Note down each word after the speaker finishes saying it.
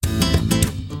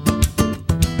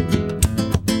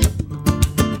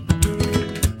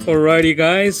Alrighty,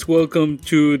 guys, welcome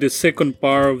to the second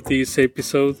part of this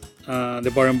episode, the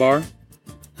Bar and Bar.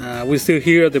 We're still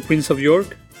here at the Prince of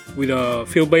York with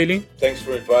Phil Bailey. Thanks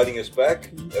for inviting us back.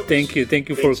 Thank you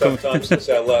for coming. Sometime since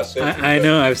our last session. I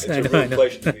know. It's a real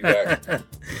pleasure to be back.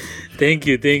 Thank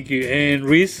you. And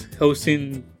Reese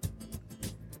hosting,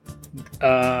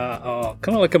 kind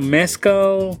of like a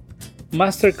mezcal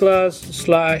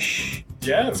masterclass /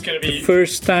 Yeah, it's going to be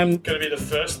first time. Going to be the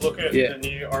first look at the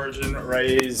new Origin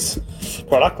Rays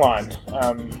product line.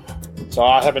 So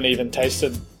I haven't even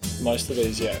tasted most of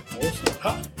these yet.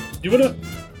 Awesome. Do you wanna?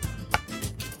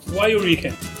 Why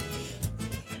Origen?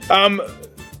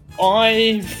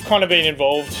 I've kind of been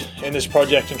involved in this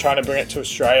project and trying to bring it to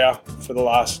Australia for the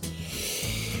last,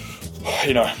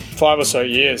 5 or so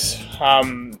years.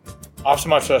 After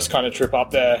my first kind of trip up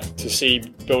there to see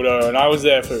Builder, and I was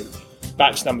there for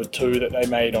batch number 2 that they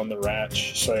made on the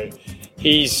ranch. So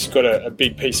he's got a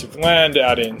big piece of land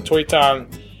out in Toytown,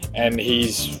 and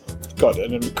he's got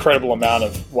an incredible amount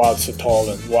of wild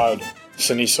Sotol and wild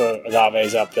Cenizo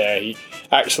agaves up there. He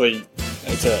actually,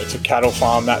 it's a cattle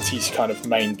farm. That's his kind of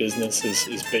main business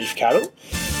is beef cattle.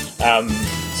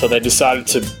 So they decided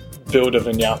to build a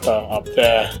viñata up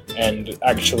there and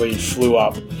actually flew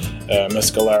up a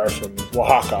mescalero from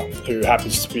Oaxaca, who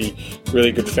happens to be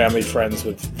really good family friends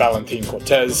with Valentin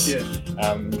Cortez,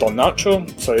 Don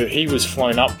Nacho. So he was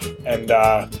flown up, and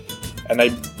they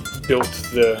built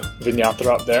the viñata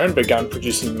up there and began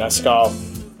producing mezcal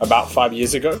about 5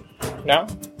 years ago now.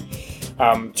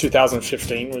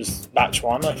 2015 was batch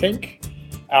 1, I think.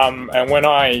 And when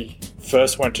I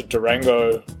first went to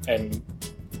Durango, and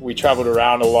we traveled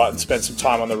around a lot and spent some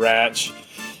time on the ranch,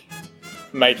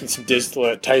 making some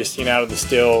distillate, tasting out of the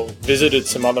still, visited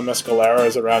some other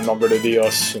mezcaleros around Nombre de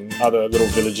Dios and other little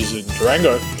villages in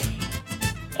Durango,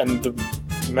 and the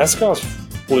mezcals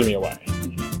blew me away.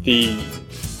 The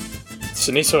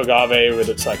Cenizo agave with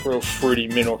its like real fruity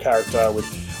mineral character,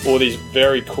 with all these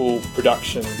very cool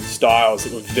production styles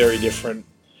that were very different,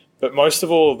 but most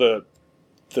of all the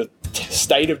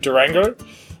state of Durango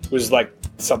was like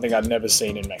something I'd never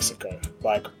seen in Mexico.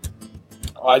 Like,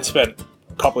 I'd spent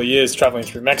a couple of years traveling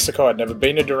through Mexico. I'd never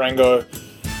been to Durango.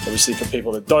 Obviously, for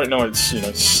people that don't know, it's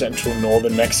central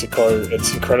northern Mexico.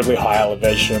 It's incredibly high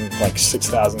elevation, like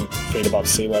 6,000 feet above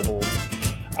sea level,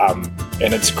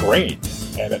 and it's green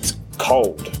and it's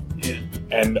cold. Yeah.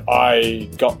 And I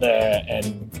got there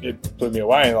and it blew me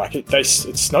away. Like it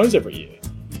snows every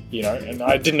year, and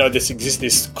I didn't know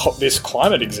this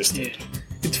climate existed. Yeah.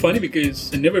 It's funny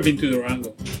because I've never been to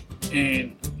Durango,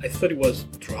 and I thought it was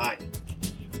dry.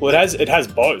 Well, it has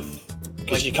both,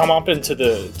 because you come up into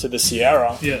the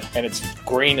Sierra, and it's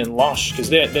green and lush. Because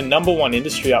their number one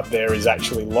industry up there is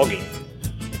actually logging,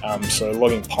 so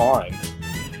logging pine,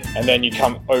 and then you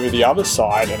come over the other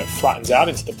side and it flattens out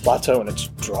into the plateau and it's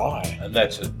dry. And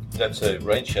that's a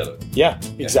rain shadow. Yeah,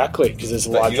 exactly. Because there's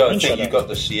a large rain shadow. You've got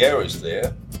the Sierras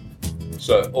there,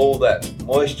 so all that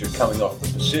moisture coming off the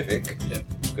Pacific.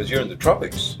 Because you're in the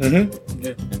tropics. Mm-hmm.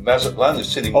 Yeah. And Mazatlan is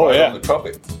sitting on the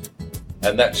tropic.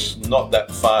 And that's not that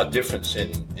far difference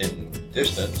in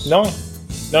distance. No,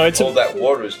 it's all that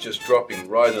water is just dropping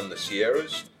right on the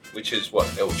Sierras, which is what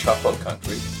El Chapo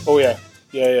country. Oh yeah.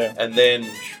 And then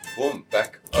boom,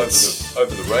 back over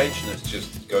the range, and it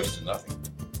just goes to nothing.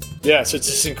 Yeah, so it's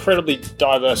this incredibly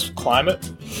diverse climate,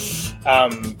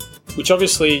 which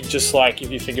obviously, just like if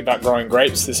you think about growing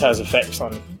grapes, this has effects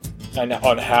on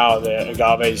how the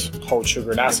agaves hold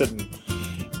sugar and acid,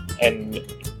 and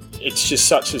it's just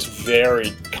such this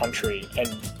varied country. And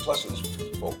plus it's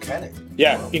volcanic.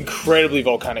 Yeah, incredibly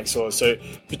volcanic soil. So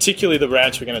particularly the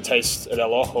ranch we're going to taste at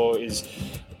El Ojo is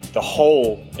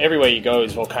everywhere you go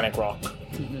is volcanic rock,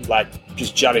 like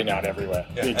just jutting out everywhere.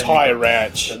 Yeah, the entire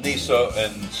ranch. Cenizo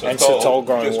and Sotol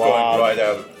growing just wild. Growing right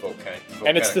out of volcanic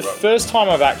And it's the rock. first time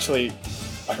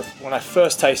when I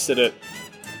first tasted it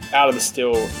out of the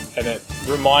still, and it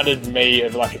reminded me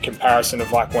of like a comparison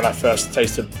of like when I first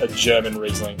tasted a German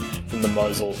Riesling from the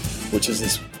Mosel, which is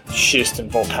this schist and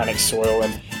volcanic soil,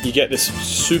 and you get this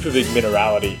super big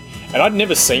minerality. And I'd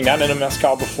never seen that in a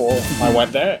mezcal before I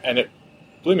went there, and it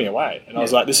blew me away. And I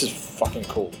was like, this is fucking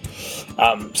cool.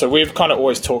 So we've kind of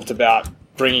always talked about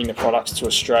bringing the products to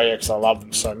Australia because I love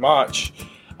them so much,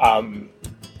 and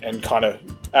kind of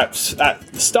at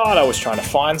the start, I was trying to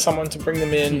find someone to bring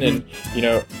them in, and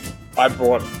I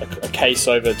brought a case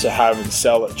over to have and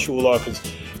sell at Chula because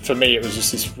for me it was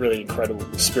just this really incredible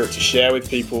spirit to share with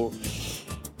people.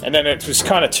 And then it was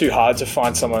kind of too hard to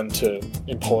find someone to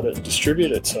import it and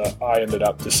distribute it, so I ended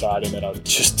up deciding that I'd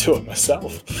just do it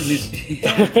myself.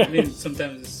 I mean,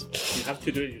 sometimes you have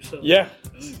to do it yourself. Yeah.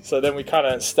 So then we kind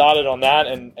of started on that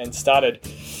and started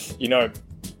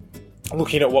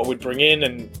looking at what we'd bring in,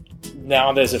 and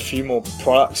now there's a few more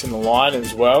products in the line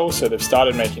as well. So they've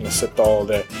started making a Sotol.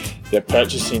 They're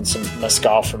purchasing some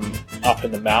mezcal from up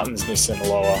in the mountains near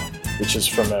Sinaloa, which is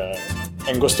from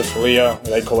Angustifolia.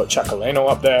 They call it Chacaleno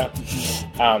up there,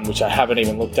 which I haven't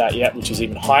even looked at yet, which is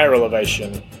even higher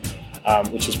elevation,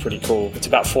 which is pretty cool. It's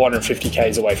about 450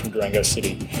 k's away from Durango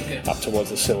City, up towards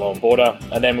the Sinaloa border.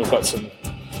 And then we've got some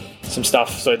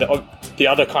stuff. So the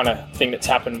other kind of thing that's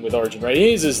happened with Origin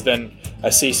Reyes is then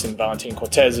Assis and Valentin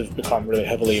Cortez have become really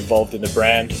heavily involved in the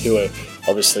brand, who are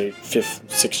obviously 5th,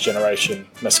 6th generation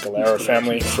Mezcalero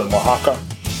family from Oaxaca.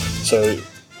 So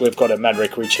we've got a Madre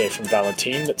Cuiche from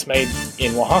Valentin that's made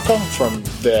in Oaxaca from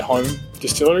their home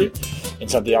distillery in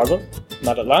Santiago,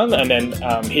 Matatlan. And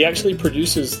then he actually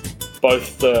produces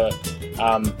both the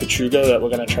Pechuga that we're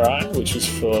going to try, which is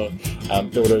for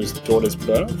Bildo's daughter's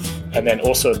birth, and then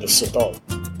also the Sotol.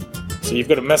 So you've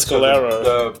got a Mezcalero.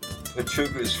 So the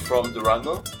Pechuga is from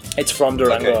Durango? It's from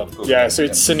Durango. Okay, cool. Yeah, so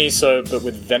it's Cenizo, but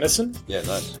with venison. Yeah,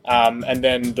 nice. And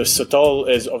then the Sotol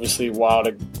is obviously wild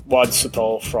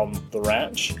Sotol from the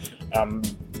ranch,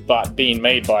 but being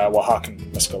made by a Oaxacan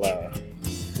Mezcalero,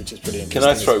 which is pretty interesting. Can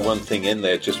I throw one thing in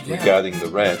there just regarding the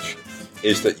ranch?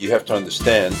 Is that you have to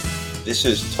understand this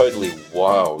is totally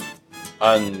wild,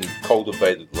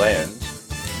 uncultivated land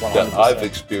 100%. that I've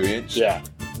experienced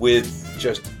with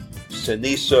just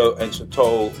Cenizo and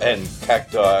Sotol and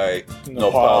cacti,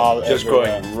 nopal, just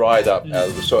everywhere. growing right up out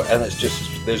of the soil. And it's just,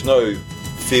 there's no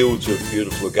fields of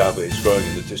beautiful agaves growing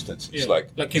in the distance. It's like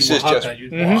in this Oaxaca, is just you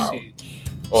see.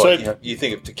 Or So- you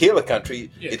think of tequila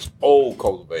country, it's all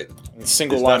cultivated. And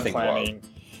single There's line nothing planting. wild.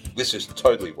 This is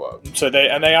totally wild. So they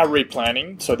are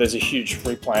replanting. So there's a huge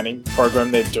replanting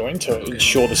program they're doing to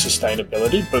ensure the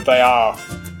sustainability, but they are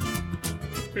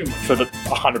Pretty much. for the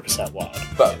 100% wild.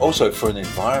 But also for an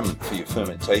environment for your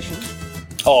fermentation,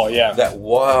 Oh yeah, that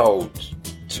wild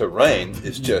terrain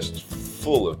is just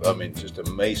full of, just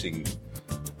amazing,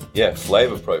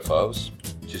 flavor profiles,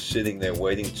 just sitting there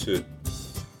waiting to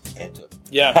enter.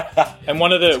 yeah. And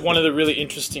one of the really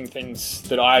interesting things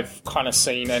that I've kind of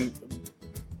seen, and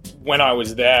when I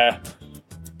was there,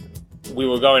 we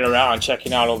were going around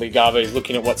checking out all the agaves,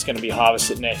 looking at what's going to be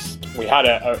harvested next. We had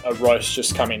a roast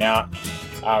just coming out,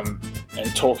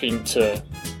 and talking to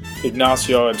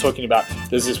Ignacio and talking about,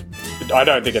 there's this, I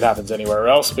don't think it happens anywhere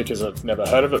else because I've never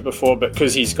heard of it before, but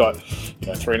because he's got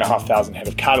 3,500 head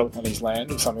of cattle on his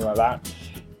land or something like that,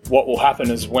 what will happen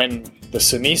is when the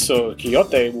Cenizo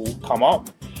Quixote will come up,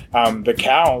 the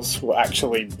cows will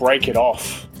actually break it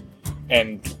off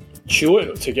and chew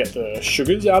it to get the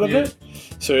sugars out of it.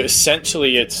 So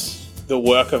essentially it's the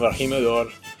work of a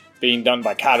jimador being done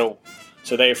by cattle.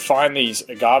 So they find these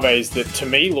agaves that to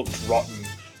me looked rotten,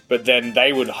 but then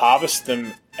they would harvest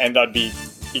them and they'd be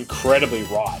incredibly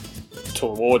ripe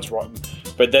towards rotten.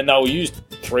 But then they'll use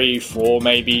 3, 4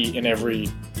 maybe in every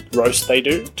roast they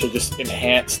do to just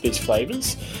enhance these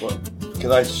flavors. Well,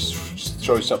 can I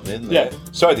throw something in there? Yeah.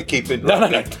 Sorry to keep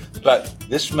interrupting, No. but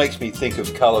this makes me think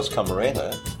of Carlos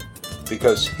Camarena,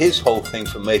 because his whole thing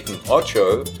for making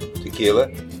Ocho tequila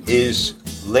is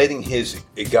letting his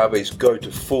agaves go to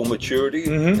full maturity,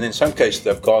 and in some cases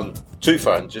they've gone too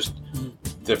far and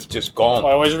they've just gone. I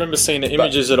always remember seeing the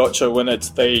images at Ocho when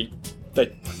they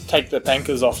take the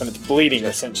pancas off and it's bleeding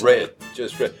essentially.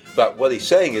 Just red. But what he's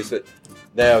saying is that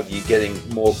now you're getting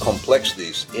more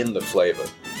complexities in the flavor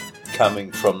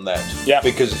coming from that,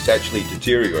 because it's actually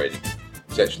deteriorating.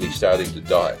 It's actually starting to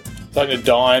die. Starting to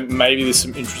die, maybe there's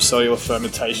some intracellular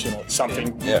fermentation or something,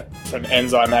 an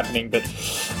enzyme happening. But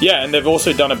and they've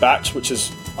also done a batch which is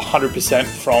 100%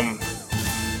 from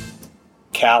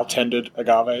cow tended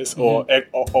agaves or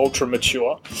ultra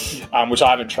mature, which I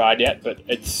haven't tried yet. But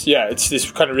it's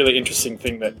this kind of really interesting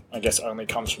thing that I guess only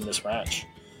comes from this ranch.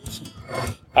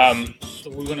 So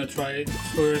we're gonna try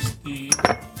first the.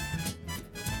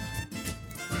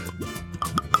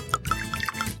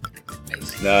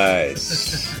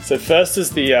 Nice. So first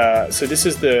is the this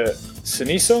is the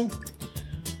Cenizo,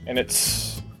 and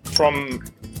it's from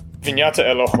Viñata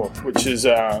El Ojo, which is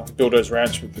Bildo's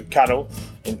ranch with the cattle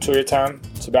in Tuyatan.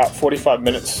 It's about 45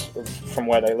 minutes from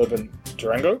where they live in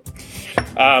Durango.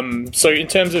 So in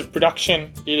terms of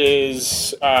production, it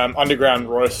is underground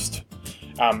roast,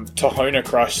 Tahona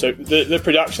crush. So the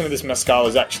production of this mezcal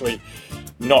is actually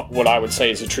not what I would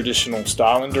say is a traditional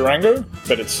style in Durango,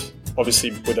 but it's obviously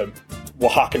with a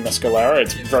Oaxacan mezcalero.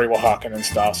 It's very Oaxacan in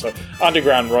style. So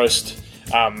underground roast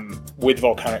with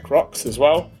volcanic rocks as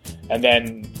well, and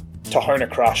then Tahona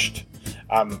crushed,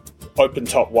 open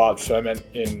top wild ferment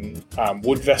in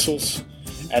wood vessels,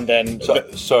 and then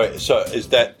So is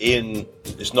that in?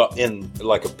 It's not in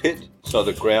like a pit. It's not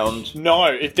a ground. No,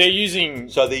 if they're using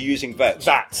So they're using vats.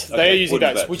 vats, Okay, they are using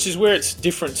wooden vats, which is where it's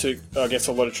different to, I guess,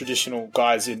 a lot of traditional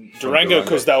guys in Durango Durango.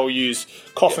 because they'll use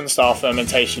coffin-style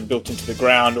fermentation built into the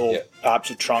ground or Yeah. perhaps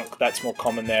a trunk. That's more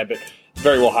common there, but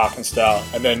very well Harkin style.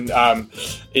 And then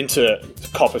into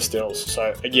copper stills.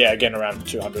 So, yeah, again, around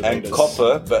 200 And litres.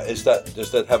 copper, but does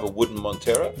that have a wooden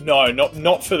Montero? No,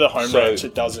 not for the home So- ranch.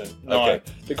 It doesn't. No, Okay.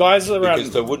 the guys around.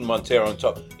 Because the wooden Montero on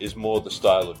top is more the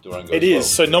style of Durango. It is.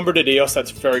 So Nombre de Dios, that's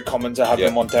very common to have Yeah.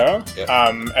 the Montero. Yeah.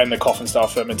 And the coffin style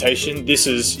fermentation. This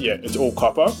is, it's all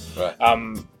copper. Right.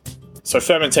 So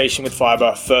fermentation with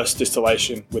fibre, first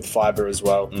distillation with fibre as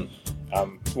well.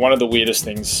 Mm. One of the weirdest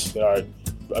things that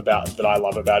I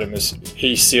love about him is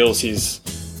he seals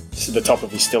the top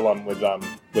of his still on with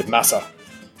masa.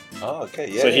 Oh, okay.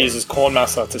 Yeah. So yeah. he uses corn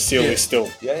masa to seal his still,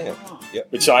 Yeah.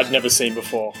 which I'd never seen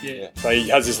before. Yeah. So he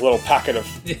has this little packet of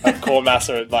corn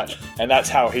masa, and that's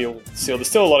how he'll seal the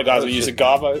still. A lot of guys will use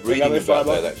agave Reading about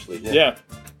fibre. that actually. Yeah.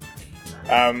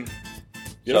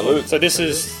 Beautiful. Salud. So this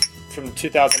is from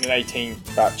 2018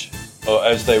 batch. Or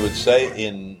as they would say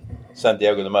in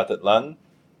Santiago de Matatlan,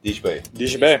 Dijbe.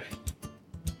 Dijbe.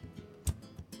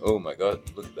 Oh my God!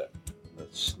 Look at that.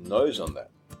 That's nose on that.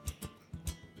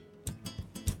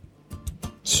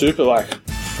 Super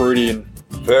fruity and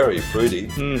Very fruity,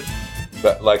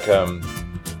 but like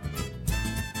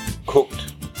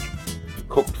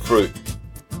cooked fruit.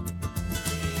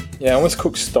 yeah, almost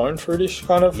cooked stone fruitish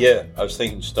kind of. Yeah, I was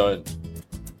thinking stone.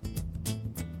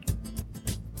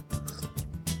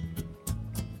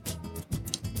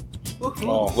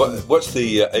 Oh, What's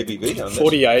the ABV on this?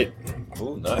 48.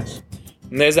 Oh, nice.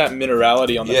 And there's that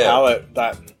minerality on the Yeah. palate,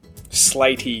 that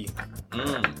slaty.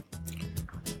 Mm.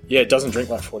 Yeah, it doesn't drink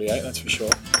like 48, that's for sure.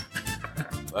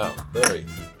 Wow, very.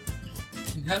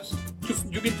 It has.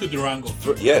 You've been to Durango.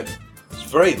 Yeah, it's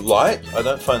very light. I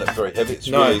don't find it very heavy. It's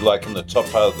No. really like in the top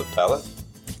part of the palate.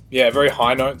 Yeah, very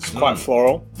high notes, quite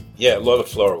floral. Yeah, a lot of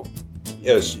floral.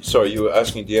 Yes, sorry, you were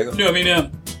asking Diego? No, I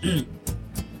mean,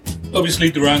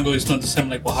 obviously Durango is not the same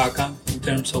like Oaxaca in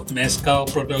terms of mezcal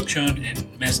production and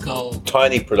mezcal,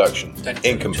 Tiny production Tiny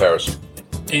in production. comparison.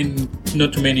 and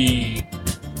not too many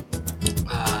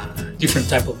different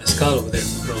type of mezcal over there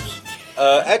grows.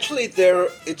 Actually,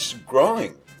 it's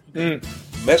growing.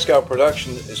 Mezcal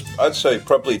production is, I'd say,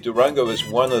 probably Durango is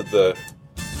one of the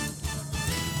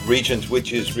regions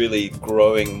which is really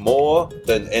growing more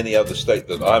than any other state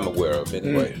that I'm aware of,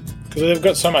 anyway. Because they've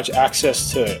got so much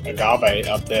access to agave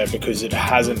up there because it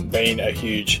hasn't been a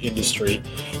huge industry.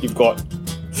 You've got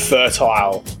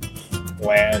fertile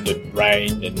land and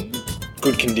rain and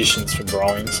good conditions for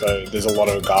growing, so there's a lot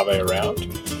of agave around.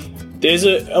 There's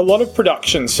a lot of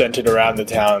production centered around the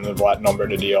town of like Nombre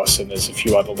de Dios, and there's a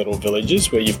few other little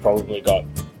villages where you've probably got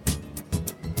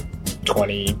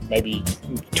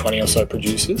 20 or so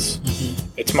producers.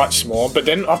 It's much smaller, but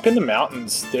then up in the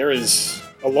mountains there is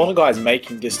a lot of guys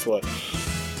making distillate.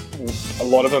 A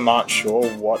lot of them aren't sure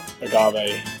what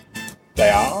agave they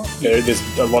are. There's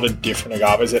a lot of different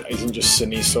agaves that isn't just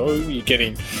Cenizo. You're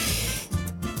getting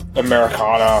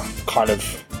Americana kind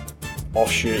of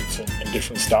offshoots and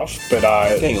different stuff, but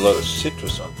Getting a lot of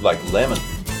citrus on, like lemon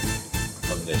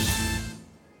on this.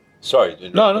 Sorry.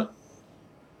 no.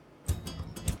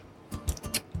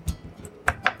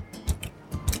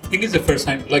 I think it's the first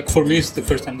time, like for me, it's the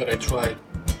first time that I tried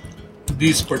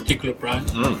this particular brand,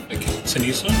 like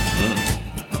Cenizo.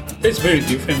 It's very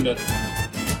different than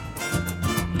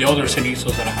the other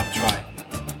Cenizos that I have tried.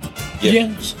 Yeah.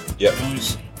 You Yeah. know,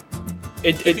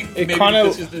 it I think maybe kind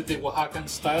this of is the Oaxacan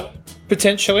style.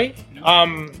 potentially.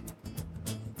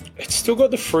 It's still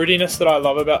got the fruitiness that I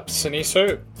love about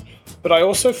Cenizo, but I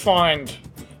also find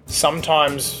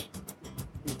sometimes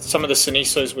some of the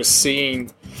Cenizos we're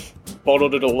seeing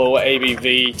bottled at a lower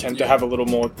ABV tend to have a little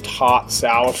more tart,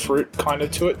 sour fruit kind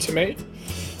of to it to me.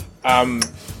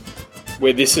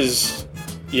 Where this is,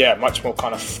 much more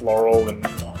kind of floral and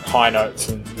high notes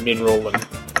and mineral and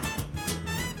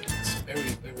It's very,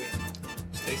 very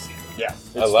tasty.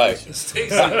 I like. It's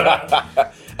tasty.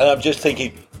 And I'm just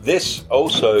thinking, this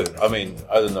also, I mean,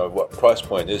 I don't know what price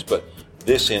point is, but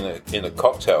this in a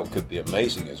cocktail could be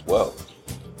amazing as well.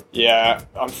 yeah.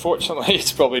 Unfortunately,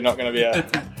 it's probably not going to be a.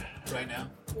 right now.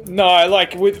 No,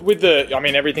 like with the, I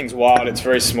mean, everything's wild. It's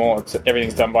very small.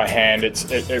 Everything's done by hand.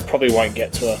 It probably won't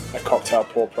get to a cocktail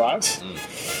pour price.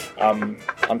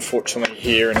 Unfortunately,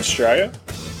 here in Australia,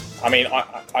 I mean,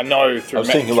 I know through. I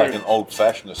was thinking like an old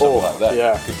fashioned or something like that.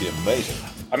 yeah. It could be amazing.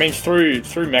 I mean, through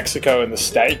Mexico and the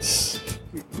States,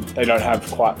 they don't have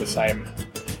quite the same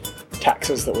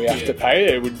taxes that we have to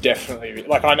pay, it would definitely be,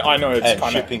 like I know it's and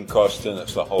kind of shipping cost, and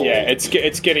it's the whole. yeah,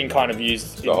 it's getting kind of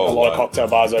used in a whole lot of line. cocktail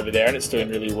bars over there, and it's doing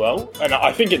really well. And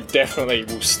I think it definitely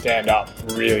will stand up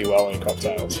really well in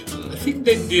cocktails. I think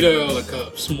they did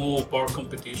a small bar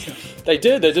competition. They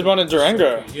did one in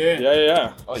Durango.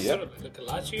 Yeah. Oh yeah. Like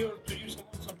last year or 2 years ago,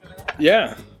 something like that.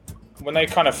 Yeah. When they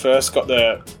kind of first got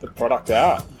the product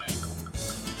out.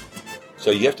 So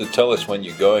you have to tell us when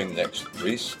you're going next,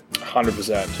 Reese,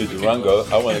 100%. to Durango.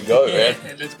 I want to go, man.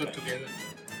 Yeah, let's go together.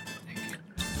 Thank you.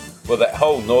 Well, that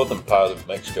whole northern part of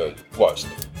Mexico,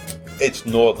 it's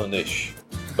northern-ish,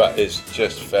 but it's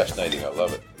just fascinating. I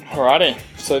love it. Alrighty.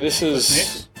 So this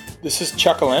Next. is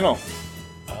Chacaleno.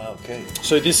 Okay.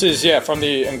 So this is from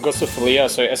the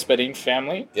Angustifolia, so Espadin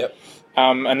family. Yep.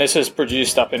 And this is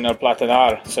produced up in El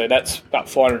Platanar, so that's about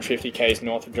 450 k's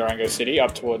north of Durango City,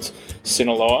 up towards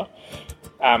Sinaloa.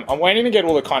 I'm waiting to get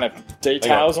all the kind of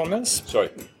details on this. Sorry.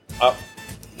 Up,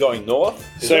 going north.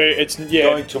 Is So it? it's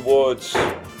Going towards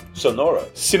Sonora.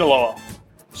 Sinaloa.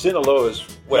 Sinaloa's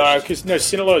No, west. because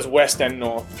Sinaloa is west and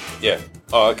north. Yeah.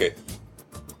 Oh, okay.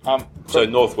 So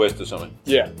northwest or something.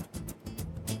 Yeah,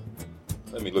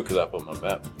 Let me look it up on my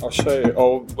map. I'll show you.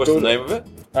 Oh, What's the name of it?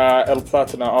 El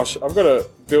Platanar. I've got a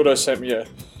builder sent me a.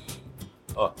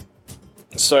 Oh.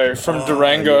 So from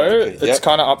Durango, yeah, okay. it's Yep.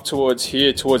 kind of up towards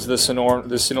here, towards the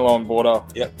Sinaloan border,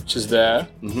 Yep. which is there.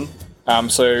 Mm-hmm.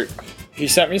 So he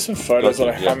sent me some photos that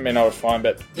I Gotcha, yeah. haven't been able to find,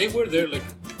 but They were there like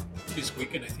this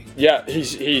weekend, I think. yeah,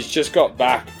 he's just got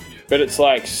back, but it's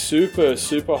like super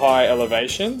high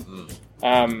elevation,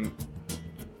 and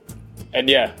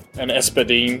yeah, an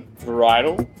Espadin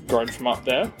varietal grown from up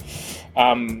there.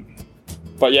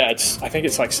 But yeah, I think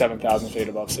it's like 7,000 feet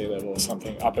above sea level or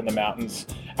something up in the mountains.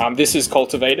 This is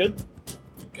cultivated.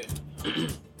 Okay.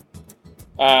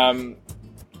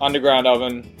 Underground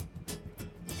oven.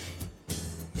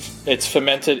 It's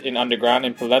fermented in underground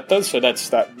in paletas, so that's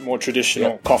that more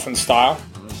traditional coffin style.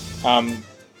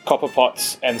 Copper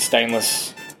pots and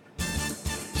stainless.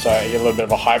 So a little bit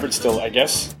of a hybrid still, I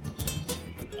guess.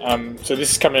 So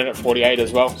this is coming in at 48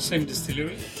 as well. Same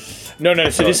distillery. No.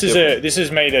 So this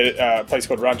is made at a place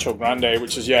called Rancho Grande,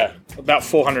 which is about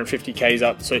 450 k's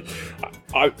up. So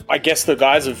I guess the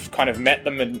guys have kind of met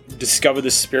them and discovered the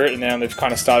spirit, and now they've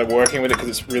kind of started working with it because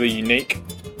it's really unique.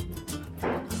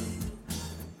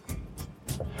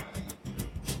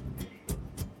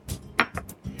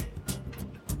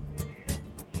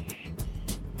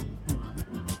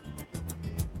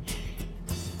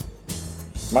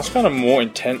 Much kind of more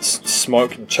intense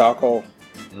smoke and charcoal.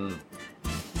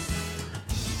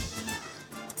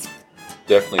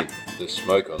 Definitely the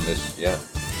smoke on this, yeah.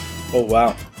 Oh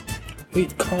wow. Really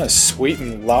kind of sweet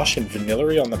and lush and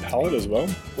vanilla-y on the palate as well.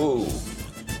 Ooh.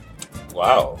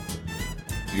 Wow.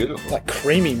 Beautiful. Like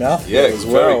creamy mouthfeel Yeah, as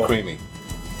very well. creamy.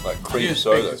 Like I cream didn't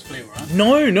expect soda. this flavor, huh?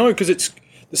 No, because it's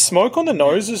the smoke on the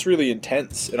nose is really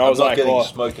intense, and I I'm was not like, getting oh,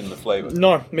 smoke in the flavour.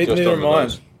 no, neither Just on am the I.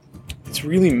 nose. It's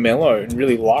really mellow and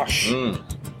really lush.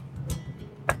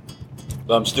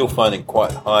 But I'm still finding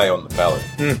quite high on the palate.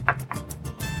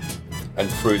 And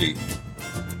fruity.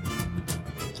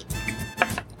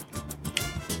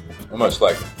 Almost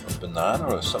like a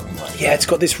banana or something like that. Yeah, it's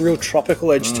got this real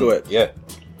tropical edge to it. Yeah.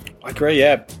 I agree.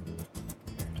 Yeah,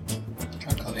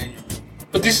 Chacaleño.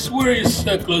 But this is where it's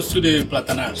close to the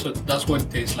Platanar, so that's what it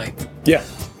tastes like. yeah,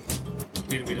 A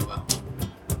little bit about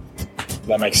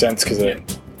that makes sense because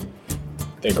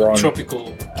they're growing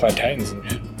tropical. plantains. And,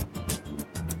 Yeah.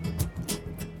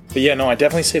 But yeah, no, I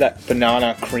definitely see that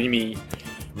banana creamy,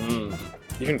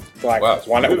 even like Wow, it's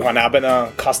beautiful.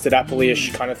 Guanabana, custard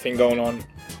apple-ish kind of thing going on.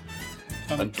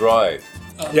 And dry.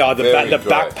 Yeah, Very the dry.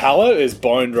 back palate is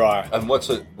bone dry. And what's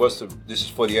the this is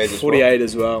 48 as well? 48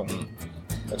 as well.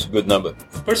 That's a good number.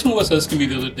 A person was asking me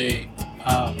the other day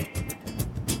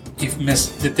if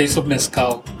the taste of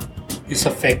mezcal is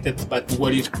affected by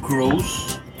what it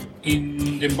grows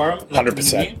in the environment. like in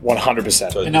 100%. here.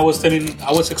 100%. So- And I was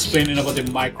explaining about the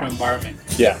microenvironment.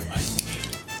 Yeah. Right?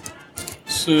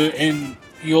 So, and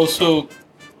you also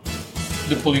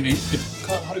the pollination.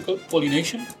 How do you call it?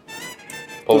 Pollination.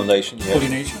 Pollination, yeah.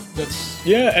 Pollination. That's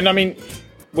Yeah, and I mean,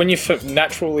 when you're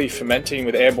naturally fermenting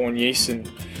with airborne yeast and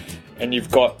you've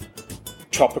got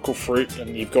tropical fruit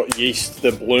and you've got yeast,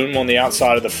 the bloom on the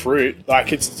outside of the fruit,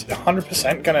 like it's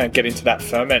 100% going to get into that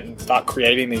ferment and start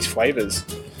creating these flavors.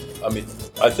 I mean,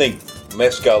 I think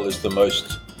mezcal is the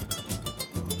most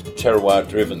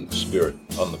terroir-driven spirit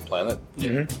on the planet.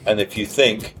 And if you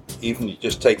think, even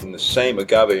just taking the same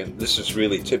agave, and this is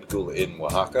really typical in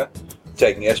Oaxaca,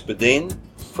 taking Espadin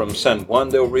from San Juan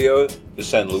del Rio to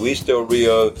San Luis del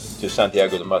Rio to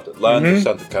Santiago de Matatlan to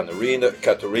Santa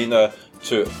Catarina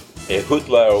to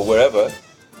Ehutla or wherever,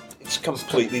 it's a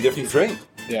completely different drink.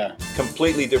 Yeah.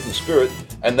 Completely different spirit,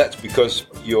 and that's because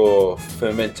your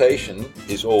fermentation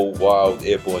is all wild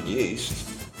airborne yeast.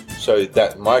 So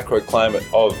that microclimate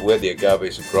of where the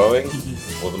agaves are growing,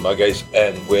 or the maguey's,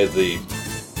 and where the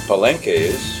palenque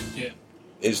is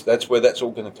that's where that's all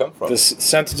going to come from. This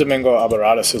Santo Domingo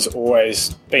Alvarado has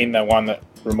always been the one that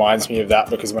reminds me of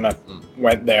that, because when I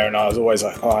went there and I was always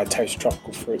like, I taste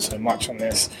tropical fruit so much on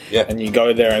this. Yeah. And you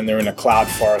go there and they're in a cloud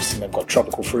forest and they've got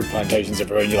tropical fruit plantations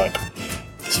everywhere, and you're like,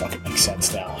 this fucking makes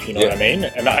sense now. You know what I mean?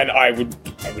 And I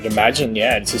would imagine,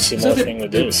 it's a similar thing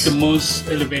with this. The most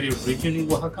elevated region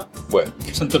in Oaxaca? Where?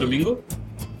 Santo Domingo?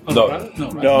 No. Right?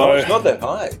 No, it's not that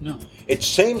high. No. It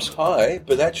seems high,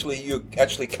 but actually you're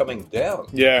actually coming down.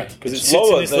 Yeah, because it sits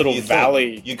in this little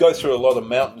valley. You go through a lot of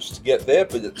mountains to get there,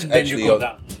 but it's And then actually you go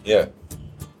down. Yeah.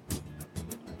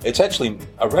 It's actually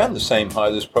around the same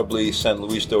height as probably San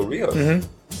Luis del Rio.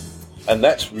 And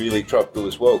that's really tropical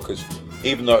as well, because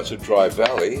even though it's a dry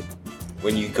valley,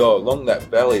 when you go along that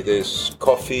valley, there's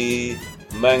coffee,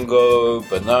 mango,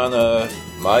 banana,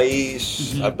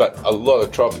 maize, but a lot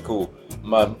of tropical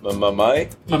mamey,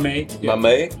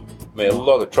 a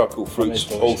lot of tropical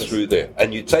fruits all through there,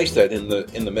 and you taste that in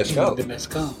the mezcal. The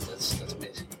mezcal, that's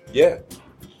amazing. Yeah,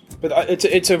 but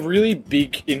it's a really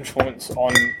big influence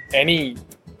on any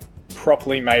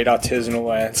properly made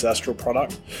artisanal ancestral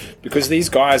product, because these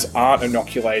guys aren't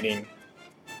inoculating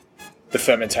the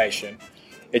fermentation.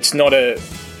 It's not a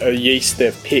yeast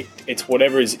they've picked. It's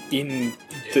whatever is in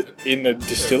the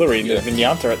distillery, in the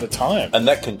viñata at the time. and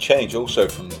that can change also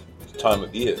from the time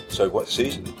of year. So what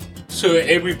season? So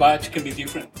every batch can be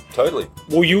different. Totally.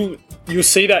 Well, you'll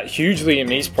see that hugely in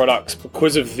these products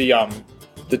because of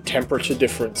the temperature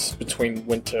difference between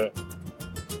winter,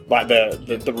 like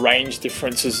the range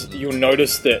differences. You'll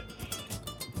notice that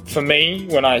for me,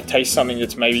 when I taste something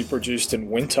that's maybe produced in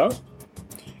winter,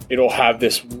 it'll have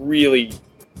this really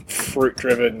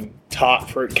fruit-driven, tart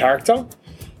fruit character,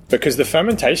 because the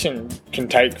fermentation can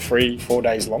take 3-4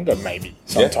 days longer, maybe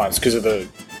sometimes, because of the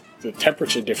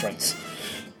temperature difference.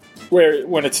 Where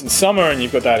when it's in summer and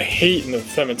you've got that heat and the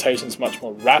fermentation's much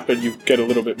more rapid, you get a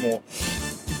little bit more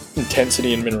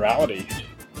intensity and minerality.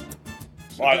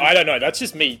 I don't know. That's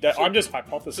just me. I'm just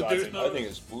hypothesizing. I think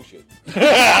it's bullshit.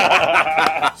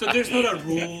 So there's not a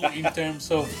rule in terms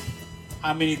of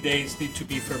how many days need to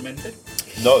be fermented?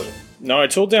 No,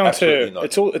 it's all down Absolutely to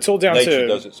not. it's all down Nature to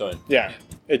does its own. Yeah,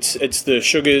 it's the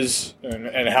sugars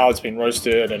and how it's been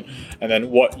roasted, and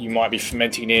then what you might be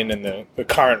fermenting in, and the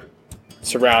current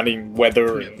surrounding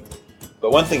weather. And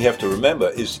But one thing you have to remember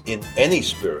is in any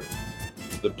spirit,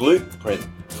 the blueprint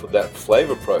for that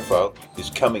flavor profile is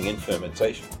coming in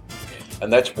fermentation.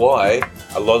 And that's why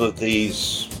a lot of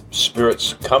these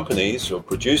spirits companies or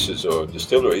producers or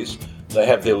distilleries, they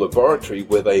have their laboratory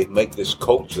where they make this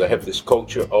culture. They have this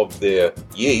culture of their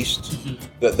yeast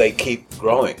that they keep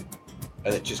growing.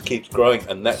 And it just keeps growing,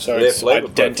 and that's so their it's flavor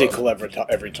identical profile.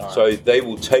 every time. So they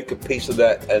will take a piece of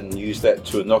that and use that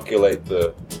to inoculate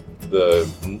the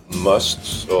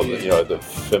musts or the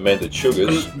fermented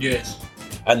sugars, Yes.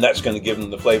 and that's going to give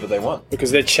them the flavor they want. because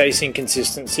they're chasing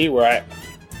consistency, where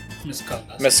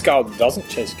Mezcal doesn't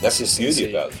chase That's the consistency.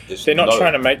 beauty about it. It's They're not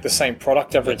trying to make the same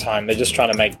product every time. They're just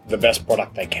trying to make the best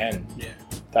product they can. Yeah.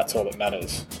 That's all that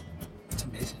matters. It's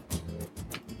amazing.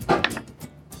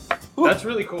 That's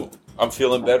really cool. I'm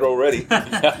feeling better already.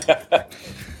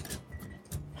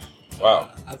 Wow.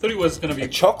 I thought it was going to be...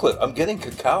 Chocolate. I'm getting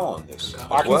cacao on this.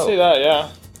 I can see that,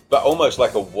 yeah. But almost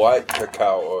like a white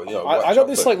cacao or, white I got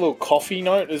this chocolate. like little coffee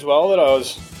note as well that I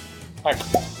was like,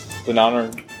 banana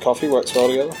and coffee works well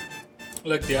together.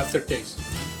 like the aftertaste.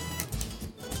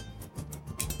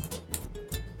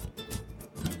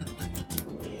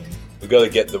 We've got to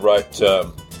get the right...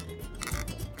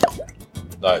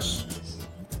 nice.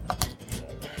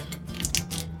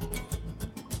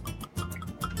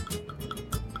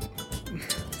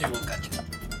 It will catch it.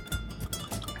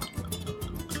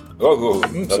 Oh, not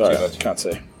too Sorry, much. can't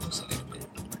see. Just a little bit.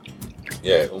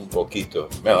 Yeah, un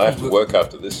poquito. Man, I have to work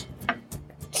after this.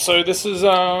 So this is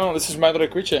Madre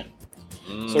Cuiche.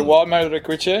 So wild Madre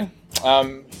Cuiche,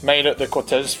 made at the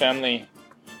Cortez family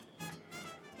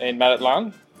in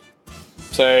Mazatlán.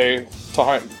 So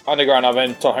underground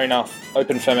oven, Tahona,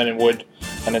 open fermented wood,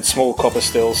 and then small copper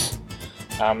stills.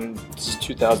 This is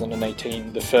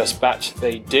 2018, the first batch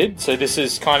they did. So this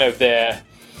is kind of their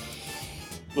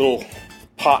little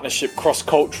partnership,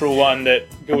 cross-cultural one that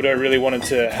Gildo really wanted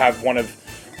to have one of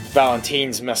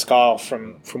Valentin's mezcal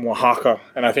from Oaxaca,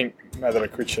 and I think Madre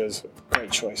Cuiche is a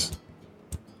great choice.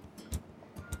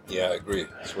 Yeah, I agree.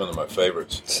 It's one of my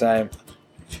favorites. Same.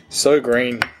 So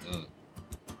green.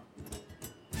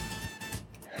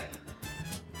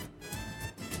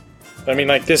 I mean,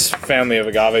 like, this family of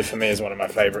agave for me is one of my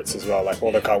favorites as well. Like,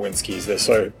 all the Karwinskis, they're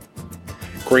so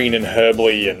green and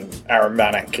herbally and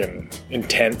aromatic and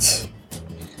intense.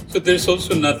 So there's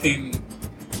also nothing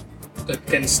that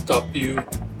can stop you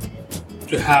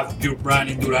to have your brand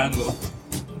in Durango,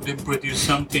 then produce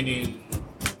something in.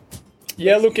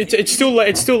 Yeah, look, it's still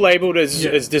labeled as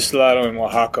Destilado in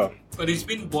Oaxaca. But it's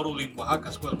been bottled in Oaxaca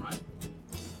as well, right?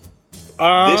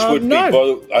 This would no. be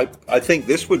bottled. I think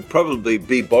this would probably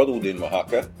be bottled in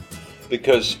Oaxaca,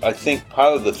 because I think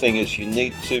part of the thing is you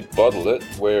need to bottle it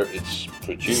where it's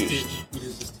produced. It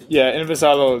is distilled. Yeah,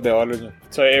 Envasado de Orden.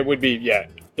 So it would be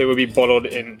bottled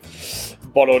in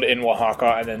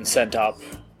Oaxaca and then sent up.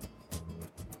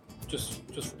 Just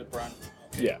for the brand.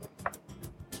 Yeah.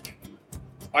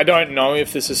 I don't know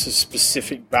if this is a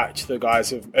specific batch the guys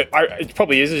have. It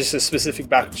probably is just a specific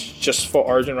batch just for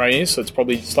Origin Rainier, so it's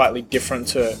probably slightly different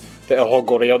to the El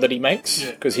Jogoreo that he makes,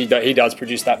 because he does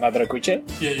produce that Madre Cuiche.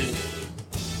 Yeah.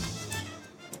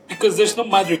 Because there's no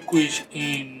Madre Cuiche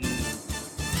in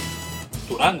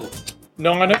Durango.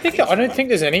 No, I don't think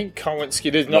there's any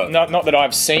Karwinski. There's not that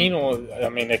I've seen, or I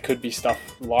mean, there could be stuff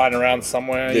lying around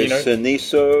somewhere. There's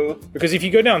Cenizo. Because if you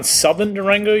go down southern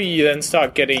Durango, you then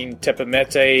start getting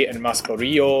Tepemete and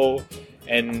Mascarillo,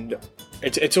 and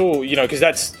it's all, because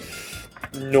that's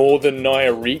northern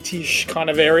Nayarit-ish kind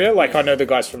of area. Like, I know the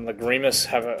guys from Lagrimas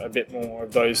have a bit more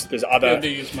of those. There's other,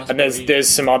 they use and there's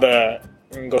some other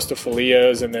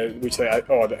Angostofilias, and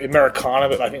the Americana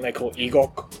that I think they call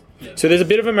Egok. Yeah. So there's a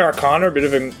bit of Americana, a bit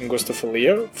of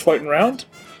Angostofilia floating around,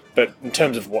 but in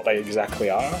terms of what they exactly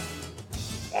are,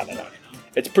 I don't know.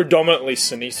 It's predominantly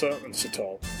Cenizo and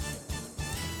Sotol.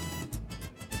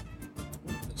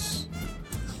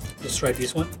 Let's try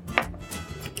this one.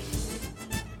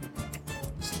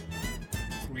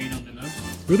 Green on the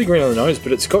nose. Really green on the nose,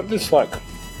 but it's got this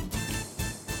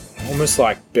almost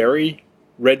like berry,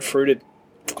 red fruited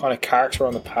kind of character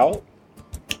on the palate.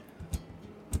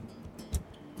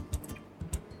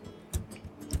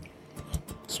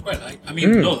 It's quite light. I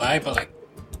mean, not light, but like.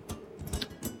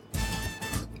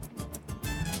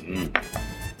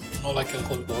 Not like El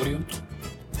Jolgorio.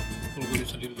 Jolgorio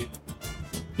is a little bit.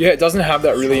 Yeah, it doesn't have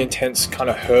that really intense kind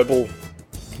of herbal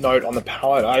note on the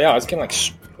palate. Oh yeah, it's getting like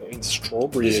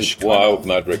strawberry-ish. This is wild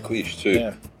Madre Cuiche too.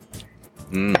 Yeah.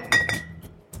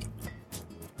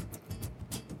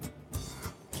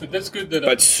 So that's good that.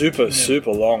 But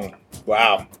super long.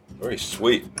 Wow. Very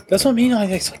sweet. That's what I mean. I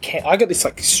got this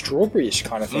like strawberry-ish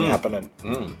kind of thing happening.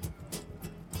 But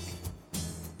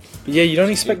yeah, you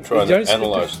don't expect. Trying you don't to expect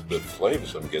analyze the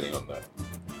flavors I'm getting on that.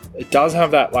 It does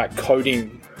have that like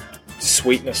coating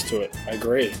sweetness to it. I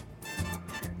agree.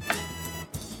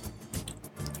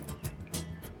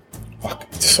 Fuck,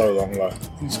 it's so long though.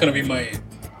 It's gonna be my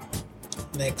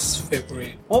next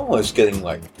favorite. Almost getting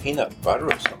like peanut butter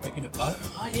or something. Peanut butter?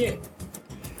 Ah, yeah.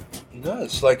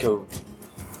 It's like a.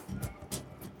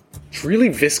 It's really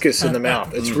viscous in the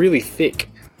mouth. It's really thick.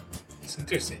 It's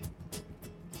interesting.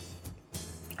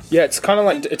 Yeah, it's kind of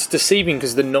like it's deceiving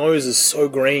because the nose is so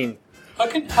green. How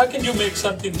can you make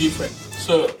something different?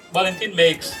 So Valentin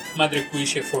makes Madre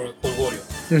Cuiche for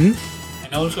Jolgorio,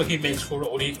 and also he makes for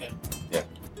Origen. Yeah.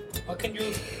 How can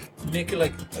you make it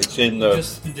like It's in the.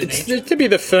 just in the nature? It could be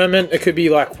the ferment. It could be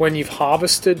like when you've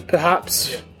harvested,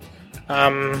 perhaps.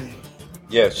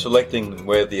 Yeah. Selecting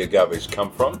where the agaves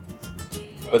come from,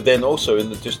 but then also in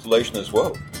the distillation as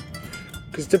well.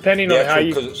 Because depending on how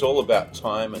you Because it's all about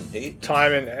time and heat.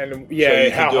 time and So yeah,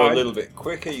 you how can do hard. a little bit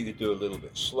quicker, you could do a little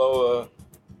bit slower.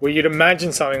 Well, you'd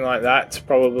imagine something like that's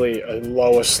probably a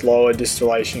lower, slower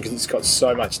distillation because it's got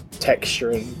so much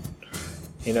texture in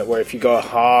it. Where if you go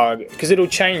hard, because it'll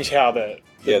change how the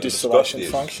The distillation viscosity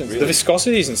is functions. really- The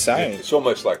viscosity is insane. It's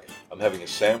almost like I'm having a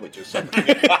sandwich or something.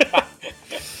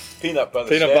 Peanut butter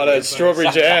Peanut butter, sandwich. strawberry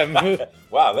jam.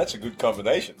 Wow, that's a good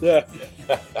combination. Yeah.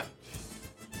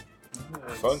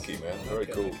 Funky, man. Very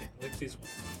cool. Okay. Like this one.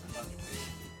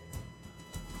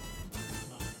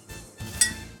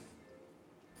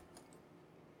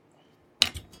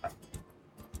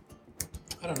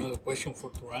 I don't know the question for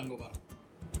Durango, but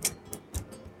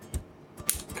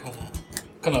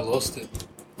kind of lost it.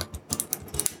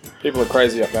 People are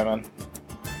crazy up there, man.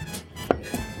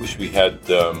 Wish we had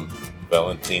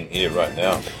Valentin here right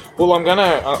now. Well, I'm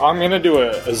gonna do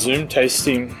a Zoom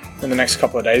tasting in the next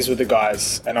couple of days with the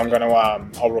guys, and I'm gonna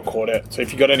I'll record it. So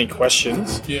if you got any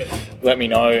questions, Yeah. let me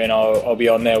know, and I'll be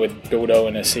on there with Bildo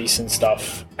and Assis and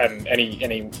stuff, and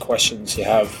any questions you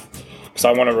have, because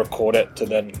I want to record it to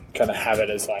then kind of have it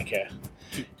as like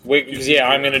because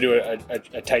I'm gonna do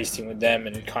a tasting with them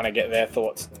and kind of get their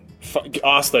thoughts and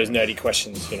ask those nerdy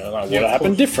questions, like what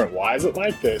happened different, why is it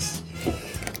like this?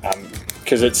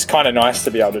 because it's kind of nice to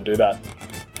be able to do that.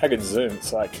 I can zoom.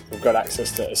 It's like we've got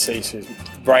access to Assis, whose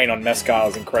brain on mezcal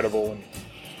is incredible. And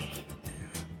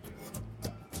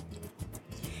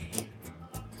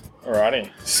alrighty,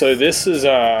 so this is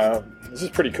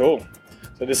pretty cool.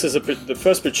 So this is the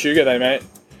first Pechuga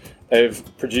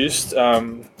they've produced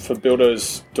for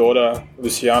Bildo's daughter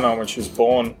Luciana when she was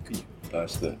born.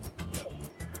 That's the.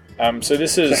 So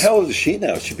this is. So how old is she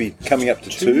now? She'd be coming up to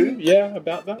 2? Yeah,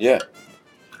 about that. Yeah.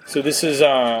 So this is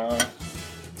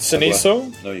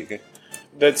Cenizo. No, you go.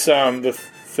 That's the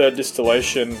third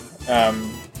distillation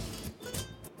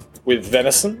with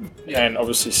venison and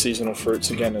obviously seasonal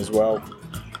fruits again as well.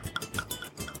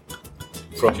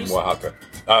 From Oaxaca.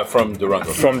 From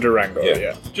Durango. From Durango,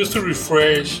 yeah. Just to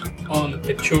refresh on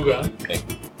Pechuga,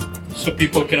 so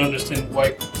people can understand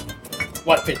what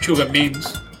Pechuga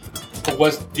means, or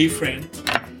what's different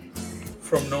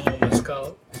from normal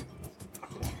mezcal.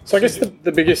 So I guess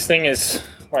the biggest thing is,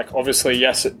 like, obviously,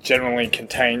 yes, it generally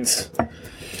contains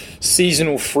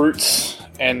seasonal fruits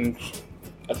and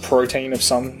a protein of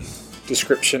some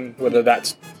description, whether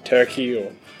that's turkey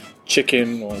or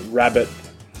chicken or rabbit,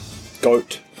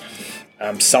 goat.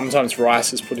 Sometimes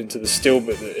rice is put into the still,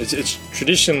 but it's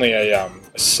traditionally a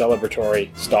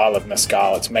celebratory style of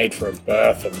mezcal. It's made for a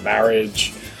birth, a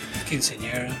marriage.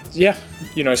 Quinceañera. Yeah,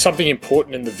 something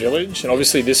important in the village. And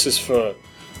obviously this is for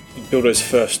Bildo's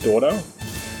first daughter.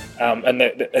 And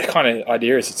the kind of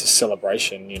idea is it's a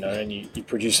celebration, and you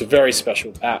produce a very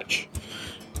special batch.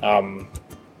 You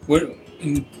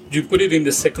put it in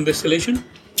the second distillation?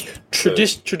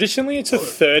 Traditionally, it's a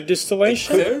third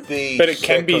distillation, but it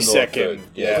can be second.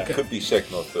 Yeah, it could be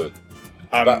second or third.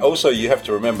 But also, you have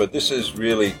to remember, this is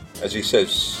really, as he says,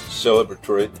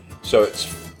 celebratory. So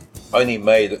it's only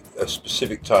made at a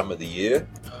specific time of the year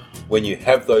when you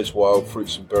have those wild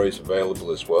fruits and berries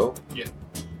available as well. Yeah.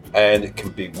 And it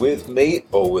can be with meat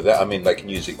or without. I mean, they can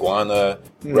use iguana,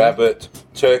 rabbit,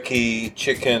 turkey,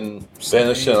 chicken,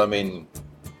 venison. I mean,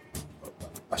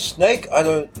 a snake, I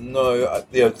don't know.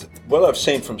 What I've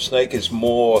seen from snake is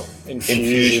more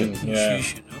infusion. Yeah.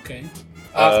 Infusion, okay.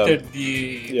 After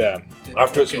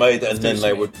after it's made, and then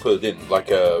they would put it in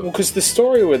like a. Well, because the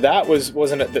story with that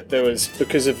wasn't it that there was,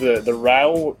 because of the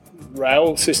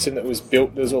rail system that was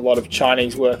built. There's a lot of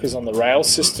Chinese workers on the rail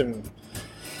system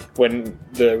when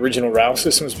the original rail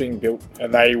system was being built,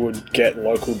 and they would get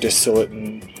local distillate,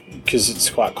 and because it's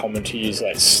quite common to use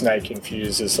like snake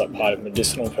infused as like part of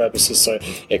medicinal purposes, so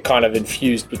it kind of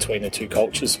infused between the two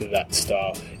cultures with that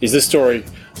style. Is the story?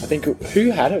 I think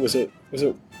who had it? Was it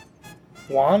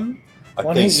Juan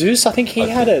Jesus? I think he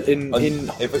had it in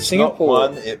if it's Singapore.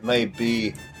 Not Juan, it may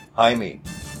be Jaime,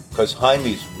 because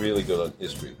Jaime's really good on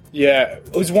history. Yeah,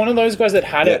 it was one of those guys that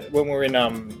had it when we were in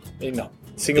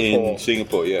Singapore. In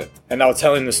Singapore, yeah. And they were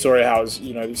telling the story how it was,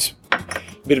 this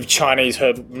bit of Chinese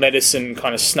herb medicine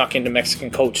kind of snuck into Mexican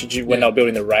culture when they were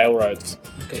building the railroads.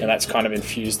 Okay. And that's kind of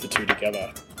infused the two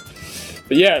together.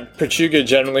 But yeah, Pechuga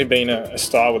generally being a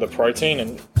style with a protein,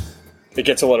 and it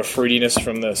gets a lot of fruitiness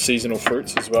from the seasonal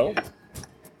fruits as well.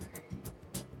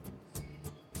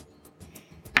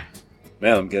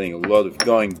 Man, I'm getting a lot of,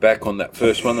 going back on that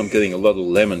first one, I'm getting a lot of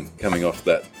lemon coming off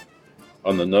that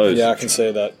on the nose. Yeah, I can see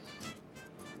that.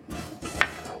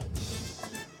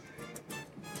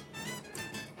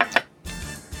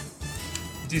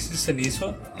 This is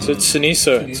Cenizo. So it's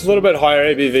Cenizo. It's a little bit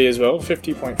higher ABV as well,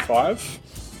 50.5.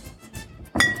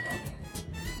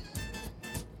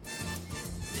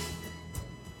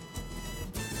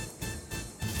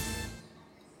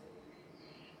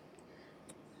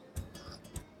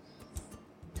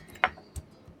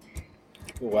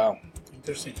 Oh, wow.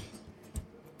 Interesting.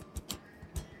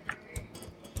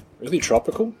 Really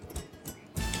tropical.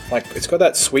 Like, it's got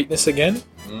that sweetness again,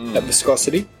 that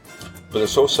viscosity. But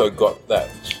it's also got that,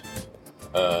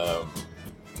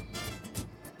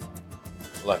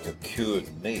 like a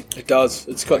cured meat. It does.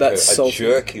 It's got like that a salty.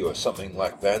 jerky or something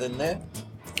like that in there.